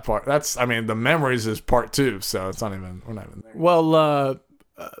get to that part. The memories is part 2, so it's not even. We're not even there. Well,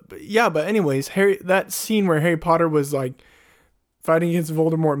 but anyways, that scene where Harry Potter was like fighting against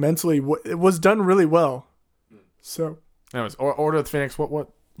Voldemort mentally, it was done really well. So, Anyways, Order of the Phoenix. Where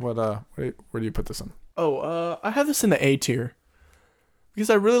do you put this in? I have this in the A tier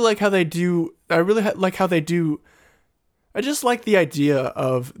because I really like how they do. Like how they do. I just like the idea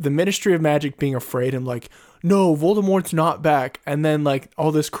of the Ministry of Magic being afraid and like, no, Voldemort's not back, and then like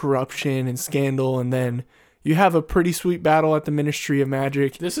all this corruption and scandal, and then you have a pretty sweet battle at the Ministry of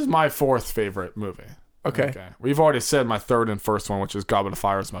Magic. This is my 4th favorite movie. Okay. We've already said my 3rd and first one, which is Goblet of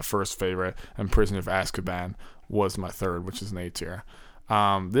Fire, is my first favorite, and Prisoner of Azkaban was my 3rd, which is an A tier.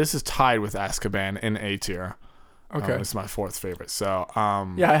 This is tied with Azkaban in A tier. Okay. This is my 4th favorite. So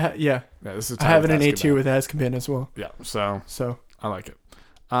Yeah, this is I tied have it with in A Azkaban. tier with Azkaban as well. Yeah, so So I like it.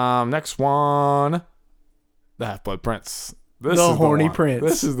 Next one, The Half-Blood Prince. This The is horny one. prince.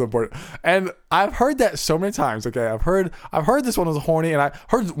 This is the part. And I've heard that so many times. Okay, I've heard this one was horny, and I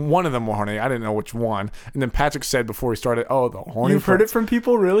heard one of them were horny. I didn't know which one. And then Patrick said before we started, "Oh, the horny." You've heard it from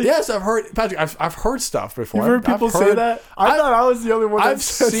people, really? Yes, I've heard Patrick. I've heard stuff before. You've heard people say that? I thought I was the only one. I've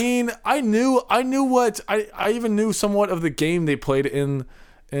seen. I knew what. I even knew somewhat of the game they played in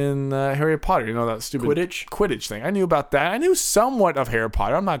Harry Potter. You know that stupid Quidditch thing. I knew about that. I knew somewhat of Harry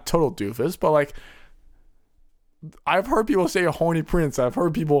Potter. I'm not a total doofus, but like. I've heard people say a horny prince. I've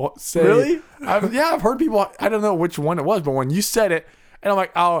heard people say... Really? I've heard people... I don't know which one it was, but when you said it, and I'm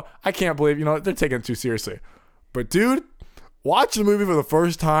like, oh, I can't believe, they're taking it too seriously. But dude, watching the movie for the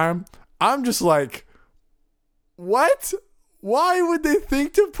first time, I'm just like, what? Why would they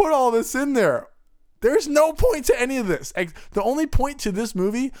think to put all this in there? There's no point to any of this. The only point to this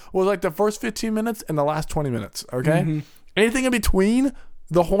movie was like the first 15 minutes and the last 20 minutes, okay? Mm-hmm. Anything in between...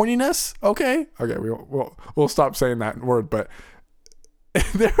 The horniness, okay, we'll stop saying that word, but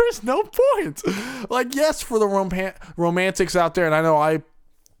there is no point. Like, yes, for the romantics out there, and I know I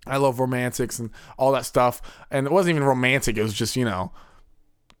love romantics and all that stuff, and it wasn't even romantic. It was just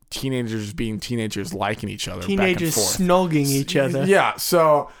teenagers being teenagers, liking each other, teenagers back and forth. snogging each other. Yeah.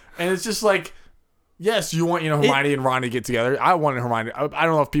 So, and it's just like. Yes, you want Hermione and Ron to get together. I wanted Hermione. I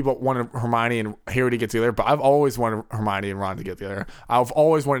don't know if people wanted Hermione and Harry to get together, but I've always wanted Hermione and Ron to get together. I've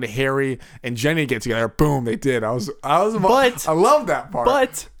always wanted Harry and Jenny to get together. Boom, they did. I love that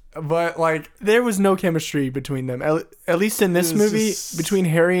part. But like there was no chemistry between them. At least in this movie, between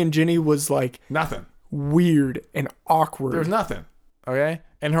Harry and Ginny was like nothing. Weird and awkward. There's nothing. Okay,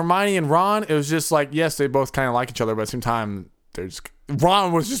 and Hermione and Ron, it was just like yes, they both kind of like each other, but at the same time,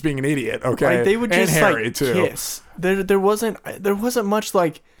 Ron was just being an idiot, okay? Like they would just and Harry like too. Kiss. There wasn't much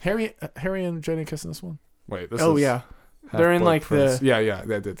like Harry and Jenny kissing this one. Wait, this oh yeah, they're in like Prince. yeah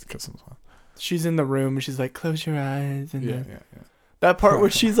they did kiss this one. She's in the room and she's like close your eyes and yeah. That part where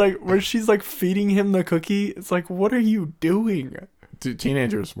she's like feeding him the cookie. It's like what are you doing? Dude,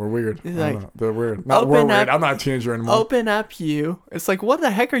 teenagers were weird. Like, they're weird. Not we're weird. I'm not a teenager anymore. Open up, you. It's like what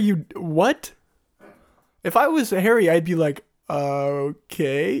the heck are you? What? If I was Harry, I'd be like.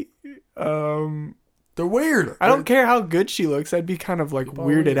 Okay. They're weird. I don't care how good she looks. I'd be kind of like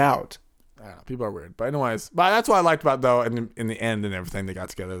weirded out. I don't know, people are weird. But anyways, that's what I liked about though. And in the end and everything, they got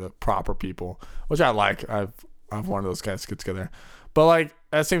together, the proper people, which I like. I've wanted those guys to get together. But like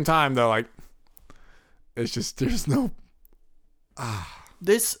at the same time though, like it's just there's no.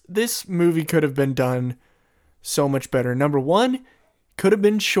 This movie could have been done so much better. Number one, could have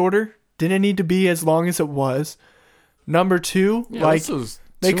been shorter. Didn't need to be as long as it was. Number two, like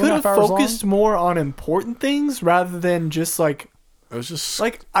they could have focused more on important things rather than just like it was just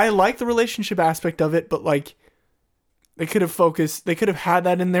like I like the relationship aspect of it, but like they could have had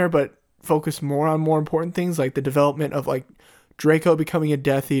that in there, but focus more on more important things like the development of like Draco becoming a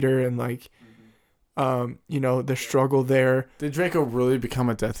Death Eater and like the struggle there. Did Draco really become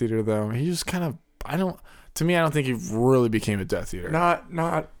a Death Eater though? He just kind of I don't think he really became a Death Eater.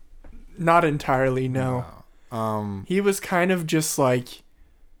 Not entirely, no. He was kind of just like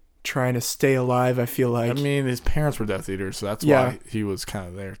trying to stay alive, I feel like. I mean, his parents were Death Eaters, so that's why he was kind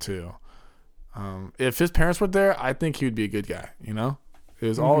of there too. If his parents were there, I think he would be a good guy, It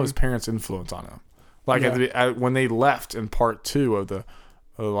was all his parents' influence on him. Like when they left in part 2 of the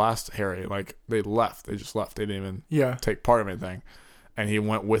last Harry, like they left. They just left. They didn't even take part of anything. And he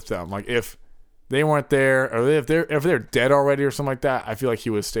went with them. Like if they weren't there or if they're dead already or something like that, I feel like he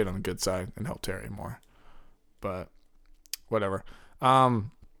would have stayed on the good side and helped Harry more. But whatever.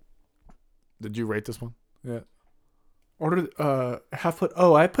 Did you rate this one? Yeah.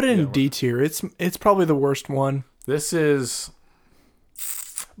 I put it in D tier. It's probably the worst one. This is.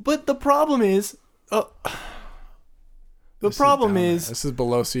 But the problem is, this is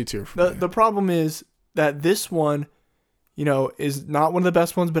below C tier. The problem is that this one, is not one of the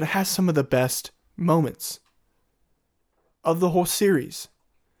best ones, but it has some of the best moments of the whole series.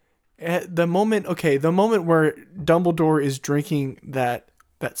 The moment where Dumbledore is drinking that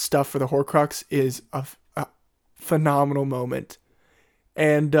stuff for the Horcrux is a phenomenal moment.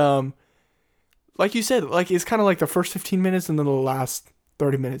 And like you said, like it's kind of like the first 15 minutes and then the last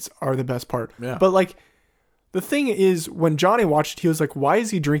 30 minutes are the best part. Yeah. But like the thing is when Johnny watched it, he was like, why is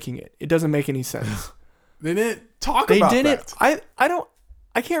he drinking it? It doesn't make any sense. They didn't talk about that.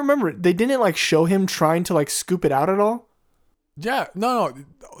 I can't remember. They didn't like show him trying to like scoop it out at all. Yeah, no.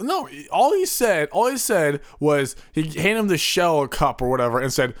 All he said was he handed him the shell, a cup or whatever,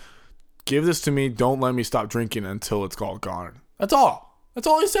 and said, "Give this to me. Don't let me stop drinking until it's all gone." That's all. That's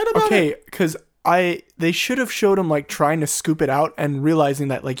all he said about it. Okay, because they should have showed him like trying to scoop it out and realizing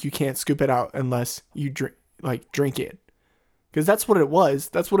that like you can't scoop it out unless you drink it. Because that's what it was.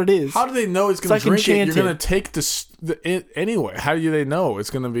 That's what it is. How do they know it's going like to drink enchanted. it? You're going to take it anyway. How do they know it's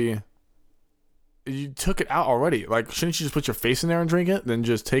going to be? You took it out already. Like, shouldn't you just put your face in there and drink it? Then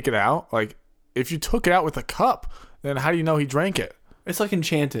just take it out? Like, if you took it out with a cup, then how do you know he drank it? It's like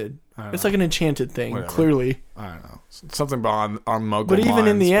enchanted. It's like an enchanted thing, Whatever. clearly. I don't know. Something about our muggle But even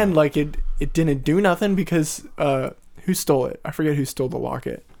in minds, the end, like it didn't do nothing because who stole it? I forget who stole the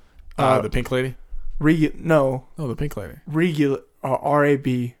locket. the pink lady? No, No, the pink lady.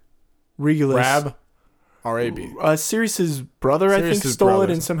 R-A-B. Regulus. Rab? R-A-B. Sirius's brother, I think, Sirius's stole it,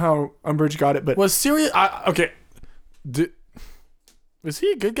 brothers. and somehow Umbridge got it. But Was Sirius... okay. Was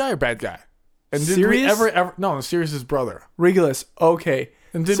he a good guy or bad guy? And did Sirius? we ever... No, Sirius's brother. Regulus, okay.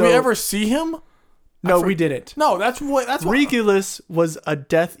 And did So- we ever see him? No, we didn't. No, that's what... Regulus was a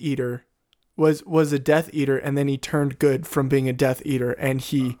Death Eater. Was a Death Eater, and then he turned good from being a Death Eater, and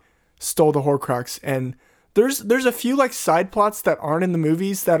he stole the Horcrux. And there's a few like side plots that aren't in the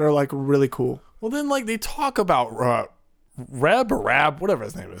movies that are like really cool. Well, then, like, they talk about Reb or Rab, whatever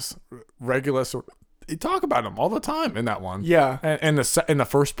his name is, Regulus. They talk about him all the time in that one. Yeah. And in the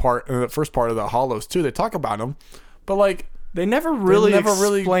first part of the Hollows too, they talk about him, but like They never really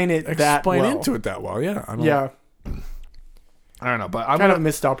explain explain well. into it that well. Yeah. I don't know, but I'm Kind gonna of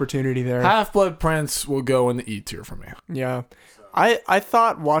missed opportunity there. Half-Blood Prince will go in the E tier for me. Yeah. I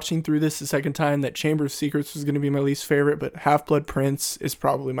thought watching through this the second time that Chamber of Secrets was going to be my least favorite, but Half-Blood Prince is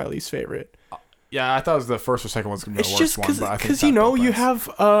probably my least favorite. Yeah, I thought it was the first or second one's gonna be It's the just worst one, but I think because you know you have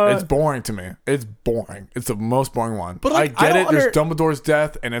it's boring to me. It's boring. It's the most boring one. But, like, I I get don't it. There's Dumbledore's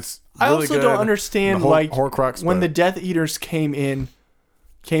death, and it's I really also good. don't understand The like Horcrux when but- the Death Eaters came into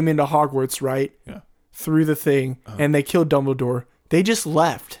Hogwarts, right? Yeah. Through the thing, and they killed Dumbledore. They just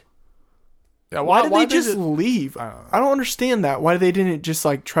left. Yeah, Why did they just leave? I don't understand that. Why they didn't just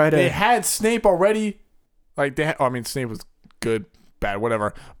like try to? They had Snape already. Like Snape was good, bad,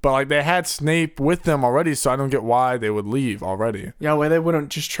 whatever. But like they had Snape with them already, so I don't get why they would leave already. Yeah, why they wouldn't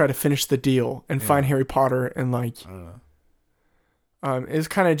just try to finish the deal and find Harry Potter and like. I don't know. It's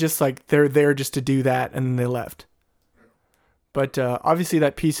kind of just like they're there just to do that and then they left. But obviously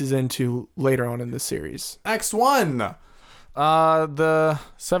that pieces into later on in the series. Next one. The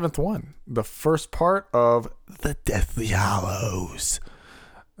seventh one. The first part of the Deathly Hallows.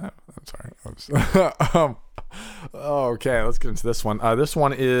 Oh, I'm sorry. Okay, let's get into this one. This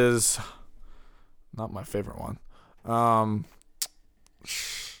one is not my favorite one. I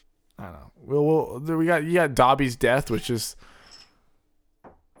don't know. You got Dobby's death, which is,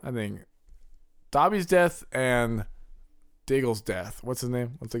 I think, Dobby's death and Diggle's death. What's his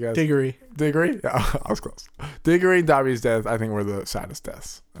name? What's the guy's? Diggory. Diggory? Yeah, I was close. Diggory and Dobby's death, I think, were the saddest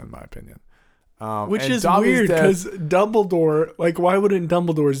deaths, in my opinion. Which and is Dobby's weird death- because Dumbledore, like, why wouldn't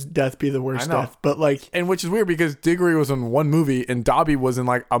Dumbledore's death be the worst I know. death? But like, And which is weird because Diggory was in one movie and Dobby was in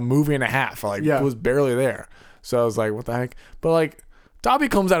like a movie and a half. Like, Yeah. it was barely there. So I was like, what the heck? But like, Dobby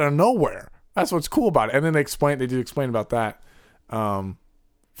comes out of nowhere. That's what's cool about it. And then they do explain about that from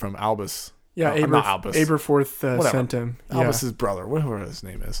Albus. yeah, No, not Albus. Aberforth Whatever. sent him. Yeah. Albus's brother, whatever his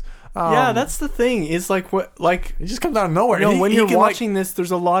name is. Yeah, that's the thing. Is like what like. He just comes out of nowhere. You know, He- when he you're can, like- watching this,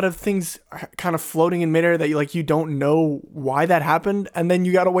 there's a lot of things kind of floating in midair that you don't know why that happened, and then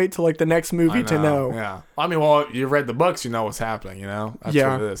you got to wait till like the next movie to know. Yeah. I mean, well, you read the books, you know what's happening, you know? That's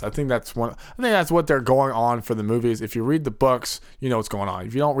Yeah. what it is. I think that's what they're going on for the movies. If you read the books, you know what's going on.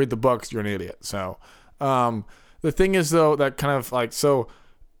 If you don't read the books, you're an idiot. So, the thing is though, that kind of like, so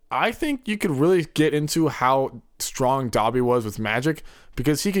I think you could really get into how strong Dobby was with magic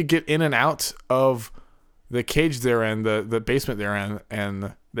because he could get in and out of the cage they're in, the basement they're in,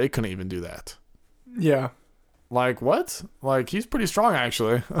 and they couldn't even do that. Yeah. Like what? Like he's pretty strong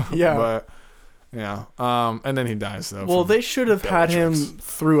actually. Yeah. But yeah. And then he dies though. Well, from they should have had him Bellatrix.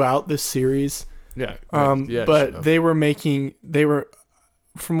 throughout this series. Yeah. Yeah, But should've. they were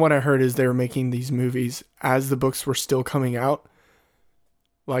from what I heard is they were making these movies as the books were still coming out.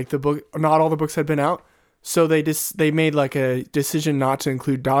 Like not all the books had been out. So they made like a decision not to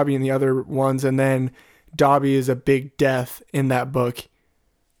include Dobby in the other ones, and then Dobby is a big death in that book,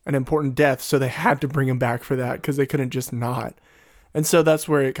 an important death, so they had to bring him back for that because they couldn't just not. And so that's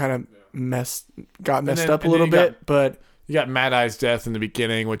where it kind of got messed up a little bit. But you got Mad Eye's death in the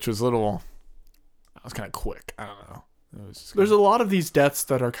beginning, which was that was kind of quick. I don't know. It was just there's a lot of these deaths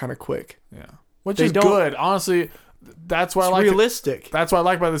that are kind of quick. yeah, which They is don't- good. Honestly, that's why I It's like realistic. That's what I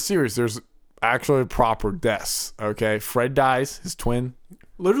like about the series. There's actually proper deaths. Okay, Fred dies, his twin.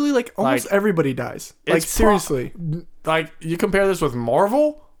 Literally, like almost Like, everybody dies. Like It's seriously. Like you compare this with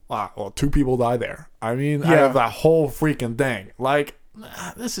Marvel. Well, 2 people die there. I mean, out Yeah. of that whole freaking thing. Like,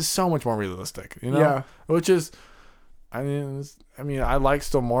 this is so much more realistic, you know? Yeah. Which is, I like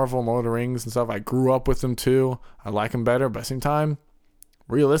still Marvel and Lord of the Rings and stuff. I grew up with them too. I like them better, but at the same time,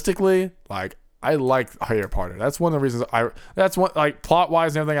 realistically, like I like Harry Potter. That's one of the reasons that's one, like, plot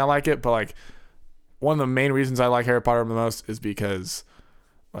wise and everything, I like it, but like one of the main reasons I like Harry Potter the most is because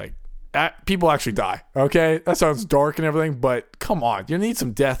like people actually die. Okay, that sounds dark and everything, but come on, you need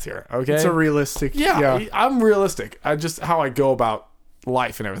some death here. Okay, It's a realistic. yeah. I'm realistic. I just how I go about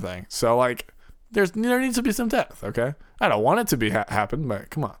life and everything. So like, there needs to be some death. Okay, I don't want it to be happen, but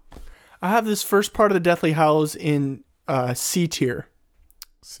come on. I have this first part of the Deathly Hallows in C tier.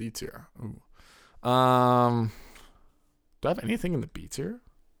 C tier. Ooh. Do I have anything in the B tier?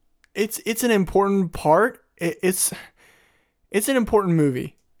 It's an important part. It's an important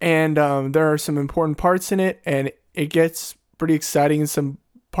movie, and there are some important parts in it, and it gets pretty exciting in some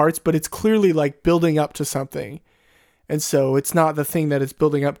parts, but it's clearly like building up to something, and so it's not the thing that it's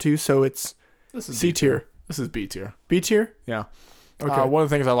building up to. So it's C tier. This is B tier. B tier. Yeah. Okay. One of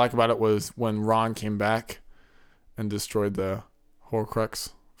the things I like about it was when Ron came back and destroyed the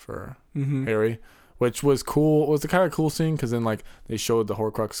Horcrux for Harry, which was cool. It was the kind of cool scene because then like they showed the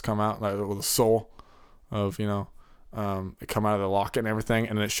Horcrux come out, like with the soul of, you know, it come out of the locket and everything,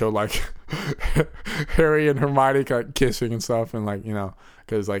 and then it showed like Harry and Hermione kind of kissing and stuff, and like, you know,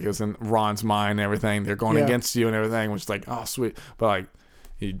 because like it was in Ron's mind and everything. They're going against you and everything, which is like, oh sweet, but like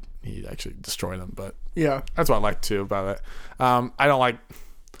he actually destroyed them. But Yeah. that's what I like too about it. I don't like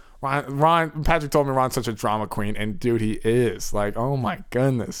Ron. Patrick told me Ron's such a drama queen, and dude, he is. Like, oh my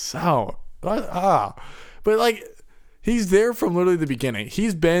goodness, so but like he's there from literally the beginning.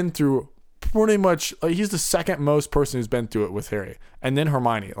 He's been through pretty much. Like, he's the second most person who's been through it with Harry, and then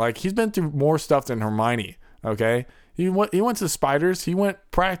Hermione. Like, he's been through more stuff than Hermione. Okay, he went to the spiders. He went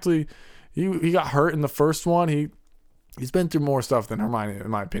practically. He got hurt in the first one. He's been through more stuff than Hermione, in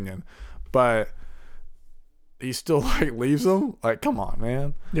my opinion, but he still like leaves them. Like, come on,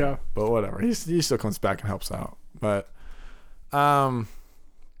 man. Yeah. But whatever. He still comes back and helps out. But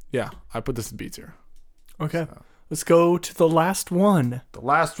yeah, I put this in B tier. Okay. Let's go to the last one. The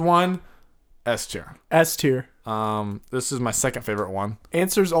last one, S tier. S tier. This is my second favorite one.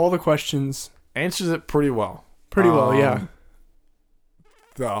 Answers all the questions. Answers it pretty well. Yeah.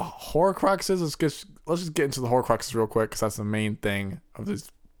 The Horcruxes. Let's just get into the Horcruxes real quick, because that's the main thing of these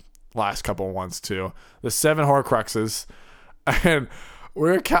last couple of ones too. The 7 Horcruxes, and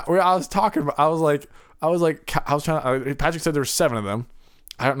I was talking about. I was trying to. Patrick said there were 7 of them.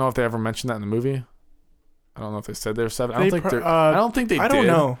 I don't know if they ever mentioned that in the movie. I don't know if they said there were 7. I don't think they did. I don't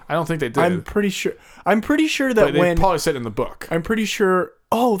know. I don't think they did. I'm pretty sure that but they probably said it in the book. I'm pretty sure.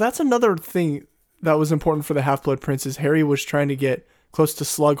 Oh, that's another thing that was important for the Half-Blood Prince. Is Harry was trying to get close to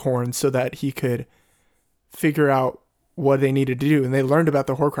Slughorn so that he could figure out what they needed to do, and they learned about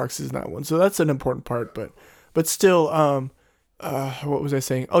the Horcruxes in that one. So that's an important part. But still, what was I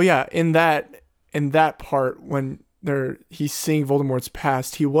saying? Oh yeah, in that part when he's seeing Voldemort's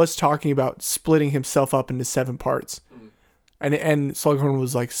past, he was talking about splitting himself up into 7 parts, and Slughorn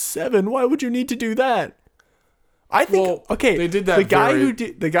was like, 7? Why would you need to do that? I think they did that.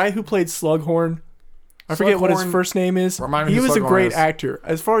 The guy who played Slughorn, I forget what his first name is. He was a great actor.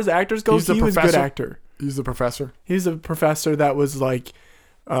 As far as actors go, he was a good actor. He's the professor. He's a professor that was like,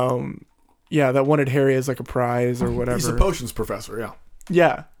 that wanted Harry as like a prize or whatever. He's the potions professor.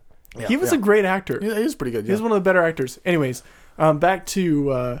 Yeah. He was a great actor. Yeah, he was pretty good. Yeah. He was one of the better actors. Anyways, back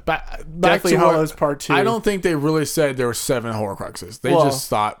to Deathly Hallows Part 2. I don't think they really said there were 7 Horcruxes. They just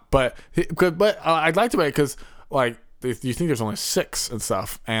thought, but I'd like to bet, because like you think there's only 6 and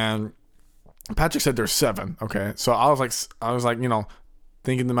stuff, and Patrick said there's 7. Okay, so I was like, you know,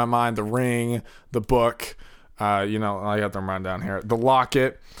 thinking in my mind, the ring, the book, you know, I got them run down here, the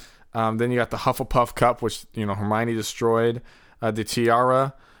locket, then you got the Hufflepuff cup, which, you know, Hermione destroyed, the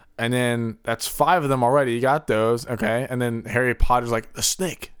tiara, and then that's 5 of them already. You got those, okay, and then Harry Potter's like the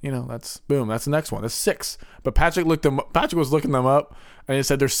snake, you know, that's the next one. That's 6. But Patrick was looking them up, and he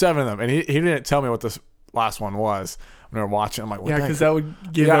said there's 7 of them, and he didn't tell me what this last one was. When we were watching, I'm like, what because that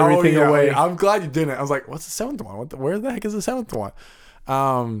would give everything away. I'm glad you didn't. I was like, what's the 7th one? Where the heck is the 7th one?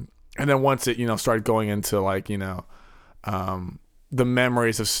 And then once it, you know, started going into like, you know, the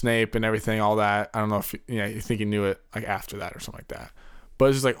memories of Snape and everything, all that. I don't know if you think you knew it like after that or something like that. But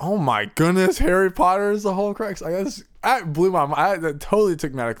it's just like, oh my goodness, Harry Potter is the Horcrux. Like, that blew my mind. That totally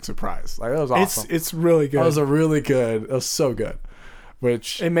took me out surprise. Like, that was awesome. It's really good. It was so good.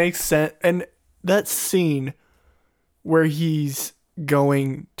 Which it makes sense. And that scene where he's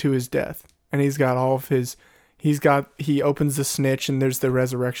going to his death, and he's got all of his, he opens the snitch, and there's the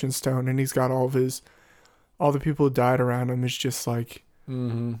resurrection stone, and he's got all the people who died around him. It's just like,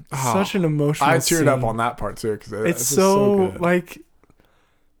 Such an emotional I teared up scene. on that part too because It's just so good. like,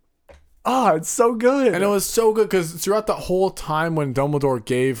 it's so good. And it was so good because throughout the whole time when Dumbledore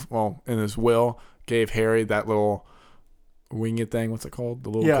gave, in his will, gave Harry that little winged thing. What's it called? The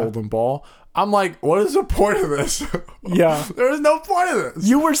little golden ball. I'm like, what is the point of this? Yeah. There is no point of this.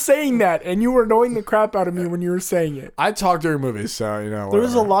 You were saying that, and you were annoying the crap out of me when you were saying it. I talk during movies, so, There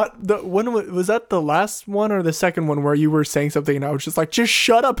was a whatever. lot. When was that the last one or the second one where you were saying something and I was just like, just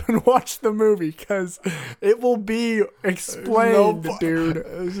shut up and watch the movie because it will be explained, dude.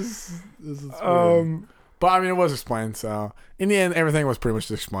 It's just, this is weird. But I mean, it was explained. So in the end, everything was pretty much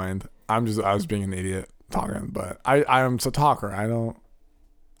explained. I was being an idiot talking, but I am a talker.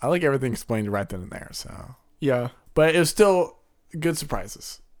 I like everything explained right then and there. So Yeah. but it was still good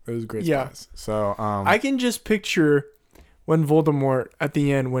surprises. It was a great surprise. So I can just picture when Voldemort at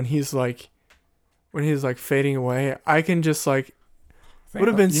the end when he's like fading away. I can just like would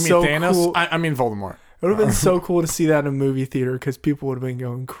have been you mean so Thanos? cool. I mean Voldemort. It would have been so cool to see that in a movie theater because people would have been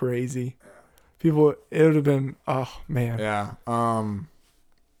going crazy. It would have been, oh man. Yeah.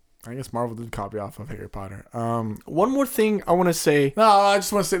 I guess Marvel did copy off of Harry Potter. One more thing I want to say. No, I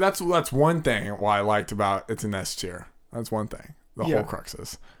just want to say that's one thing why I liked about it's an S tier. That's one thing. The whole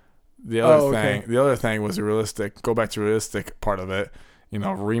Cruxes. The other thing was the realistic. Go back to realistic part of it.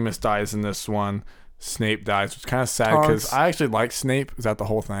 Remus dies in this one. Snape dies, which is kind of sad because I actually like Snape. Is that the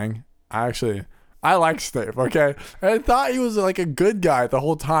whole thing? I like Snape. Okay, and I thought he was like a good guy the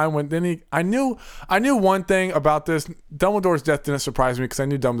whole time. I knew one thing about this. Dumbledore's death didn't surprise me because I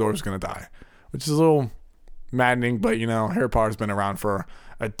knew Dumbledore was gonna die, which is a little maddening. But Harry Potter's been around for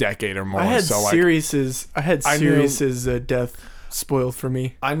a decade or more. I had so Sirius's death spoiled for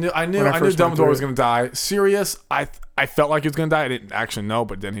me. I knew first went Dumbledore was through going to die. Sirius, I felt like he was going to die. I didn't actually know,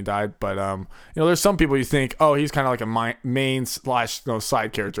 but then he died. But there's some people you think, oh, he's kind of like a main /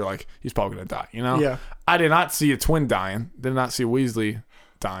 side character, like he's probably going to die. Yeah. I did not see a twin dying. Did not see Weasley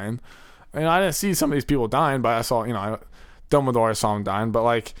dying. And I didn't see some of these people dying, but I saw Dumbledore. I saw him dying,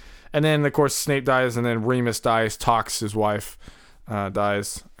 but and then of course Snape dies, and then Remus dies. Tonks, his wife,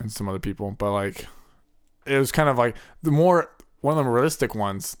 dies, and some other people. But it was kind of like one of the realistic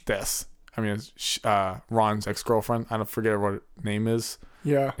ones, it's Ron's ex-girlfriend. I don't forget what her name is.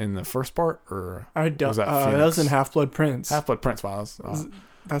 Yeah. In the first part, or I don't. was that That was in Half-Blood Prince. Half-Blood Prince. Wow.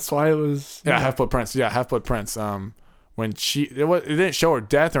 That's why it was. Yeah, Half-Blood Prince. Yeah, Half-Blood Prince. When it didn't show her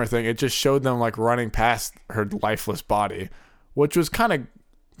death or anything. It just showed them running past her lifeless body, which was kind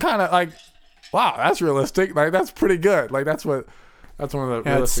of like, wow, that's realistic. That's pretty good. That's one of the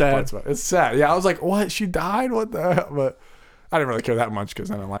realistic parts about it. It's sad. Yeah, I was like, what? She died? What the hell? But I didn't really care that much because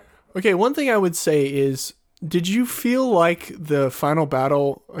I don't like. Okay, one thing I would say is, did you feel like the final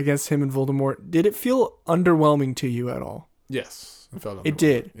battle against him and Voldemort, did it feel underwhelming to you at all? Yes, it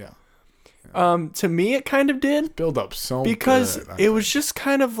did. Yeah. To me, it kind of did. Build up so because good, it was just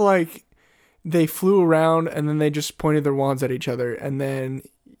kind of like they flew around and then they just pointed their wands at each other and then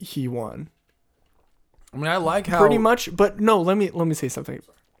he won. I mean, I like how pretty much, but no. Let me say something.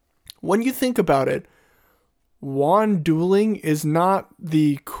 When you think about it, wand dueling is not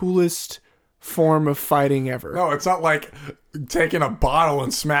the coolest form of fighting ever. No, it's not like taking a bottle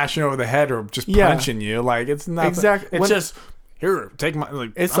and smashing over the head or just punching you. It's not exactly. It's just here, take my.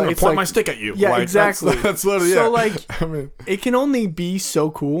 I'm gonna point my stick at you. Yeah, exactly. That's literally so. I mean, it can only be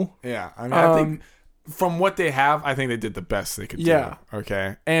so cool. Yeah, I mean, I think from what they have, I think they did the best they could do.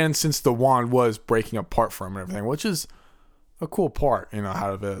 Okay, and since the wand was breaking apart from and everything, which is a cool part,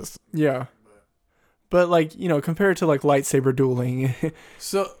 how it is. Yeah. But compared to lightsaber dueling.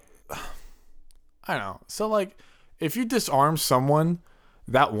 So I don't know. So if you disarm someone,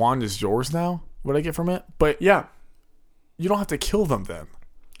 that wand is yours now. What I get from it? But yeah, you don't have to kill them then.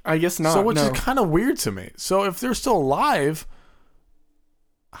 I guess not. So which is kind of weird to me. So if they're still alive,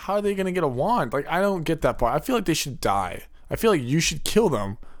 how are they going to get a wand? I don't get that part. I feel like they should die. I feel like you should kill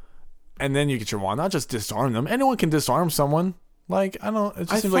them and then you get your wand, not just disarm them. Anyone can disarm someone. I don't. It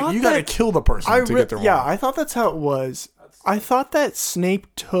just seems like you got to kill the person to get their wand. Yeah, I thought that's how it was. I thought that Snape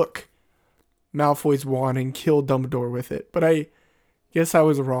took Malfoy's wand and killed Dumbledore with it, but I guess I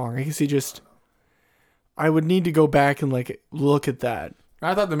was wrong. I guess he just. I would need to go back and look at that.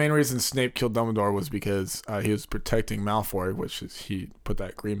 I thought the main reason Snape killed Dumbledore was because he was protecting Malfoy, which is he put that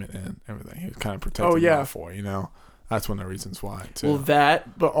agreement in everything. He was kind of protecting Malfoy. That's one of the reasons why, too. Well,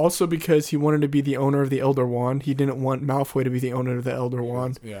 that, but also because he wanted to be the owner of the Elder Wand. He didn't want Malfoy to be the owner of the Elder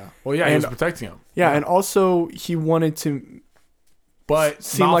Wand. Yeah. Well, yeah, he was protecting him. Yeah, and also he wanted to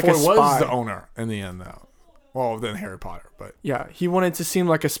seem like a spy. Was the owner in the end, though. Well, then Harry Potter, but... Yeah, he wanted to seem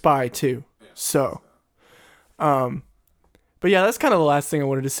like a spy, too. So, But yeah, that's kind of the last thing I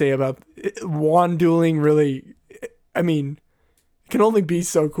wanted to say about wand dueling. Really, I mean, it can only be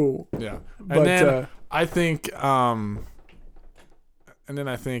so cool. Yeah. But And then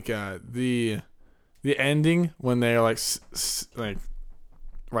I think the ending when they're like like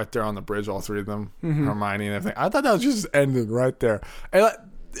right there on the bridge, all three of them, Hermione and everything. I thought that was just ended right there. And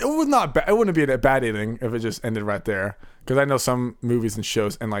it was not bad. It wouldn't be a bad ending if it just ended right there. Because I know some movies and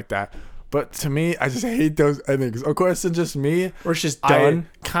shows end like that. But to me, I just hate those endings. Of course, it's just me. Or it's just done.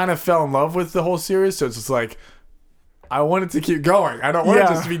 I kind of fell in love with the whole series, so it's just like I want it to keep going. I don't want it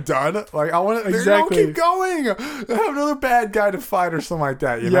just to be done. Like I want it to keep going. Have another bad guy to fight or something like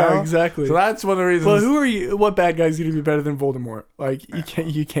that. You know? Yeah, exactly. So that's one of the reasons. Well, who are you? What bad guy's gonna be better than Voldemort? Like you can't.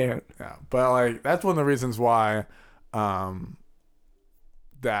 You can't. Yeah, but like that's one of the reasons why.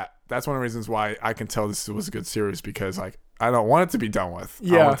 That's one of the reasons why I can tell this was a good series because like I don't want it to be done with.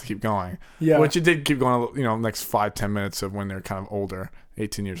 Yeah. I want it to keep going. Yeah. Which it did keep going, next 5-10 minutes of when they're kind of older,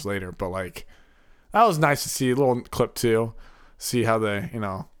 18 years later. But like, that was nice to see a little clip too. See how the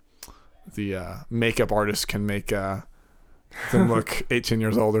makeup artist can make them look 18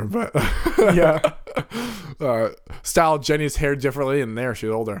 years older. But Yeah. Styled Jenny's hair differently, and there she's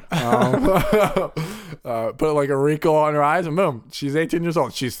older. Put like a wrinkle on her eyes, and boom, she's 18 years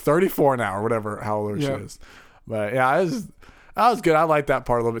old. She's 34 now, or whatever, how old she is. But yeah, that was good. I like that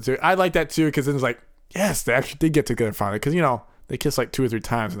part a little bit too. I like that too because then it's like, yes, they actually did get together finally. Because they kissed like 2 or 3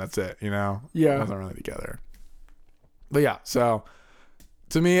 times, and that's it. Yeah, it wasn't really together. But yeah, so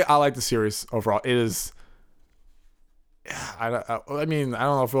to me, I like the series overall. It is. I mean, I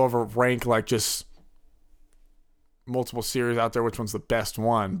don't know if we'll ever rank like just multiple series out there which one's the best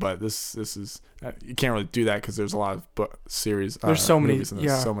one, but this is you can't really do that because there's a lot of series. There's so many, and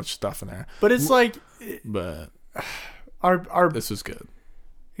there's so much stuff in there. But it's like, but our this was good.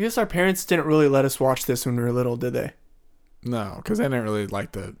 I guess our parents didn't really let us watch this when we were little, did they? No, because they didn't really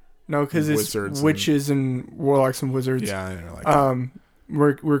like the because it's witches and warlocks and wizards. Yeah, I didn't like that.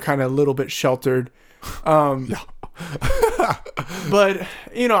 We're kind of a little bit sheltered. Yeah. But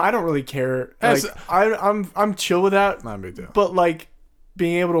I don't really care. Like I'm chill with that. Not a big deal. But like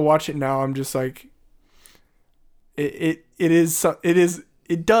being able to watch it now, I'm just like it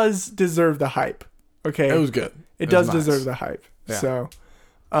does deserve the hype. Okay, it was good. It does deserve the hype. Yeah.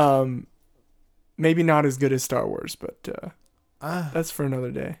 So, maybe not as good as Star Wars, but that's for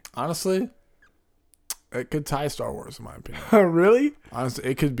another day. Honestly, it could tie Star Wars in my opinion. Really? Honestly,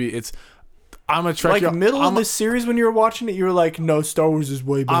 it could be. I'm a Trekkie. Like middle of the series when you were watching it, you were like, "No, Star Wars is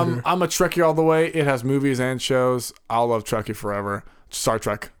way better." I'm a Trekkie all the way. It has movies and shows. I'll love Trekkie forever. Star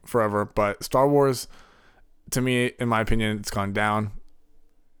Trek forever. But Star Wars, to me, in my opinion, it's gone down.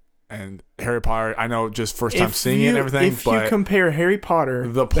 And Harry Potter, I know just first time seeing it and everything. If you compare Harry Potter,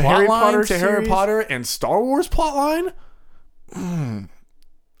 the plot line to Harry Potter and Star Wars plot line,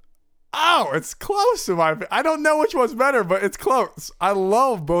 oh, it's close in my opinion. I don't know which one's better, but it's close. I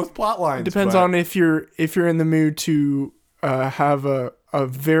love both plot lines. It depends on if you're in the mood to have a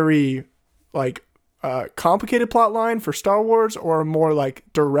very like complicated plot line for Star Wars or a more like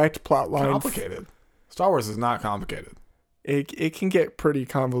direct plot line. Complicated. Star Wars is not complicated. It can get pretty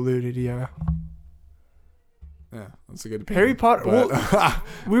convoluted, yeah. Yeah, that's a good opinion. Harry Potter. Well,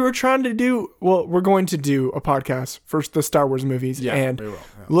 we're going to do a podcast for the Star Wars movies, and we will.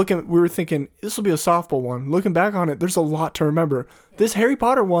 Yeah. We were thinking this will be a softball one. Looking back on it, there's a lot to remember. This Harry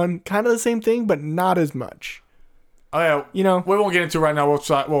Potter one, kind of the same thing, but not as much. Oh yeah, we won't get into it right now.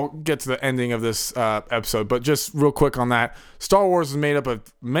 We'll get to the ending of this episode, but just real quick on that, Star Wars is made up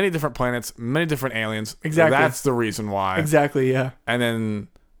of many different planets, many different aliens. Exactly, that's the reason why. Exactly, yeah. And then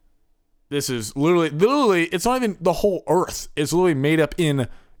this is literally, it's not even the whole Earth. It's literally made up in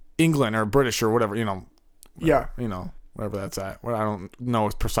England or British or whatever. Yeah. Wherever that's at. Well, I don't know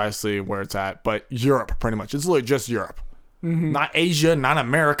precisely where it's at, but Europe, pretty much. It's literally just Europe, not Asia, not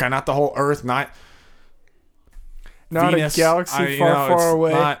America, not the whole Earth, not Venus, a galaxy far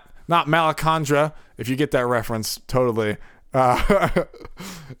away. Not Malacandra, if you get that reference, totally. Not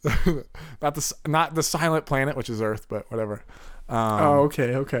the silent planet, which is Earth, but whatever.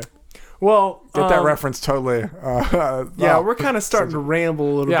 Okay. Well, get that reference totally. Yeah, we're kind of starting to ramble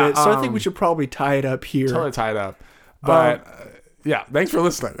a little bit, so I think we should probably tie it up here. Totally tie it up. But yeah, thanks for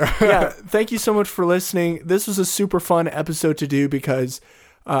listening. Yeah, thank you so much for listening. This was a super fun episode to do because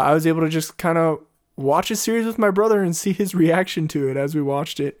I was able to just kind of watch a series with my brother and see his reaction to it as we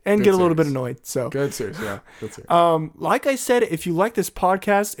watched it and get a little bit annoyed. So good series, yeah. Good series. Like I said, if you like this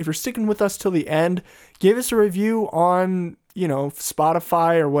podcast, if you're sticking with us till the end, give us a review on,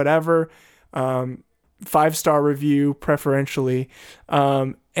 Spotify or whatever. 5-star review preferentially.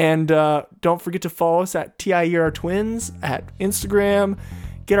 And don't forget to follow us at TIER Twins at Instagram.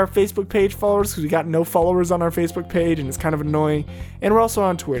 Get our Facebook page followers because we got no followers on our Facebook page and it's kind of annoying. And we're also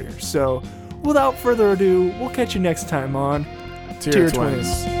on Twitter. So without further ado, we'll catch you next time on Tier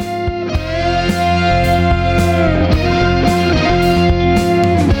Twins.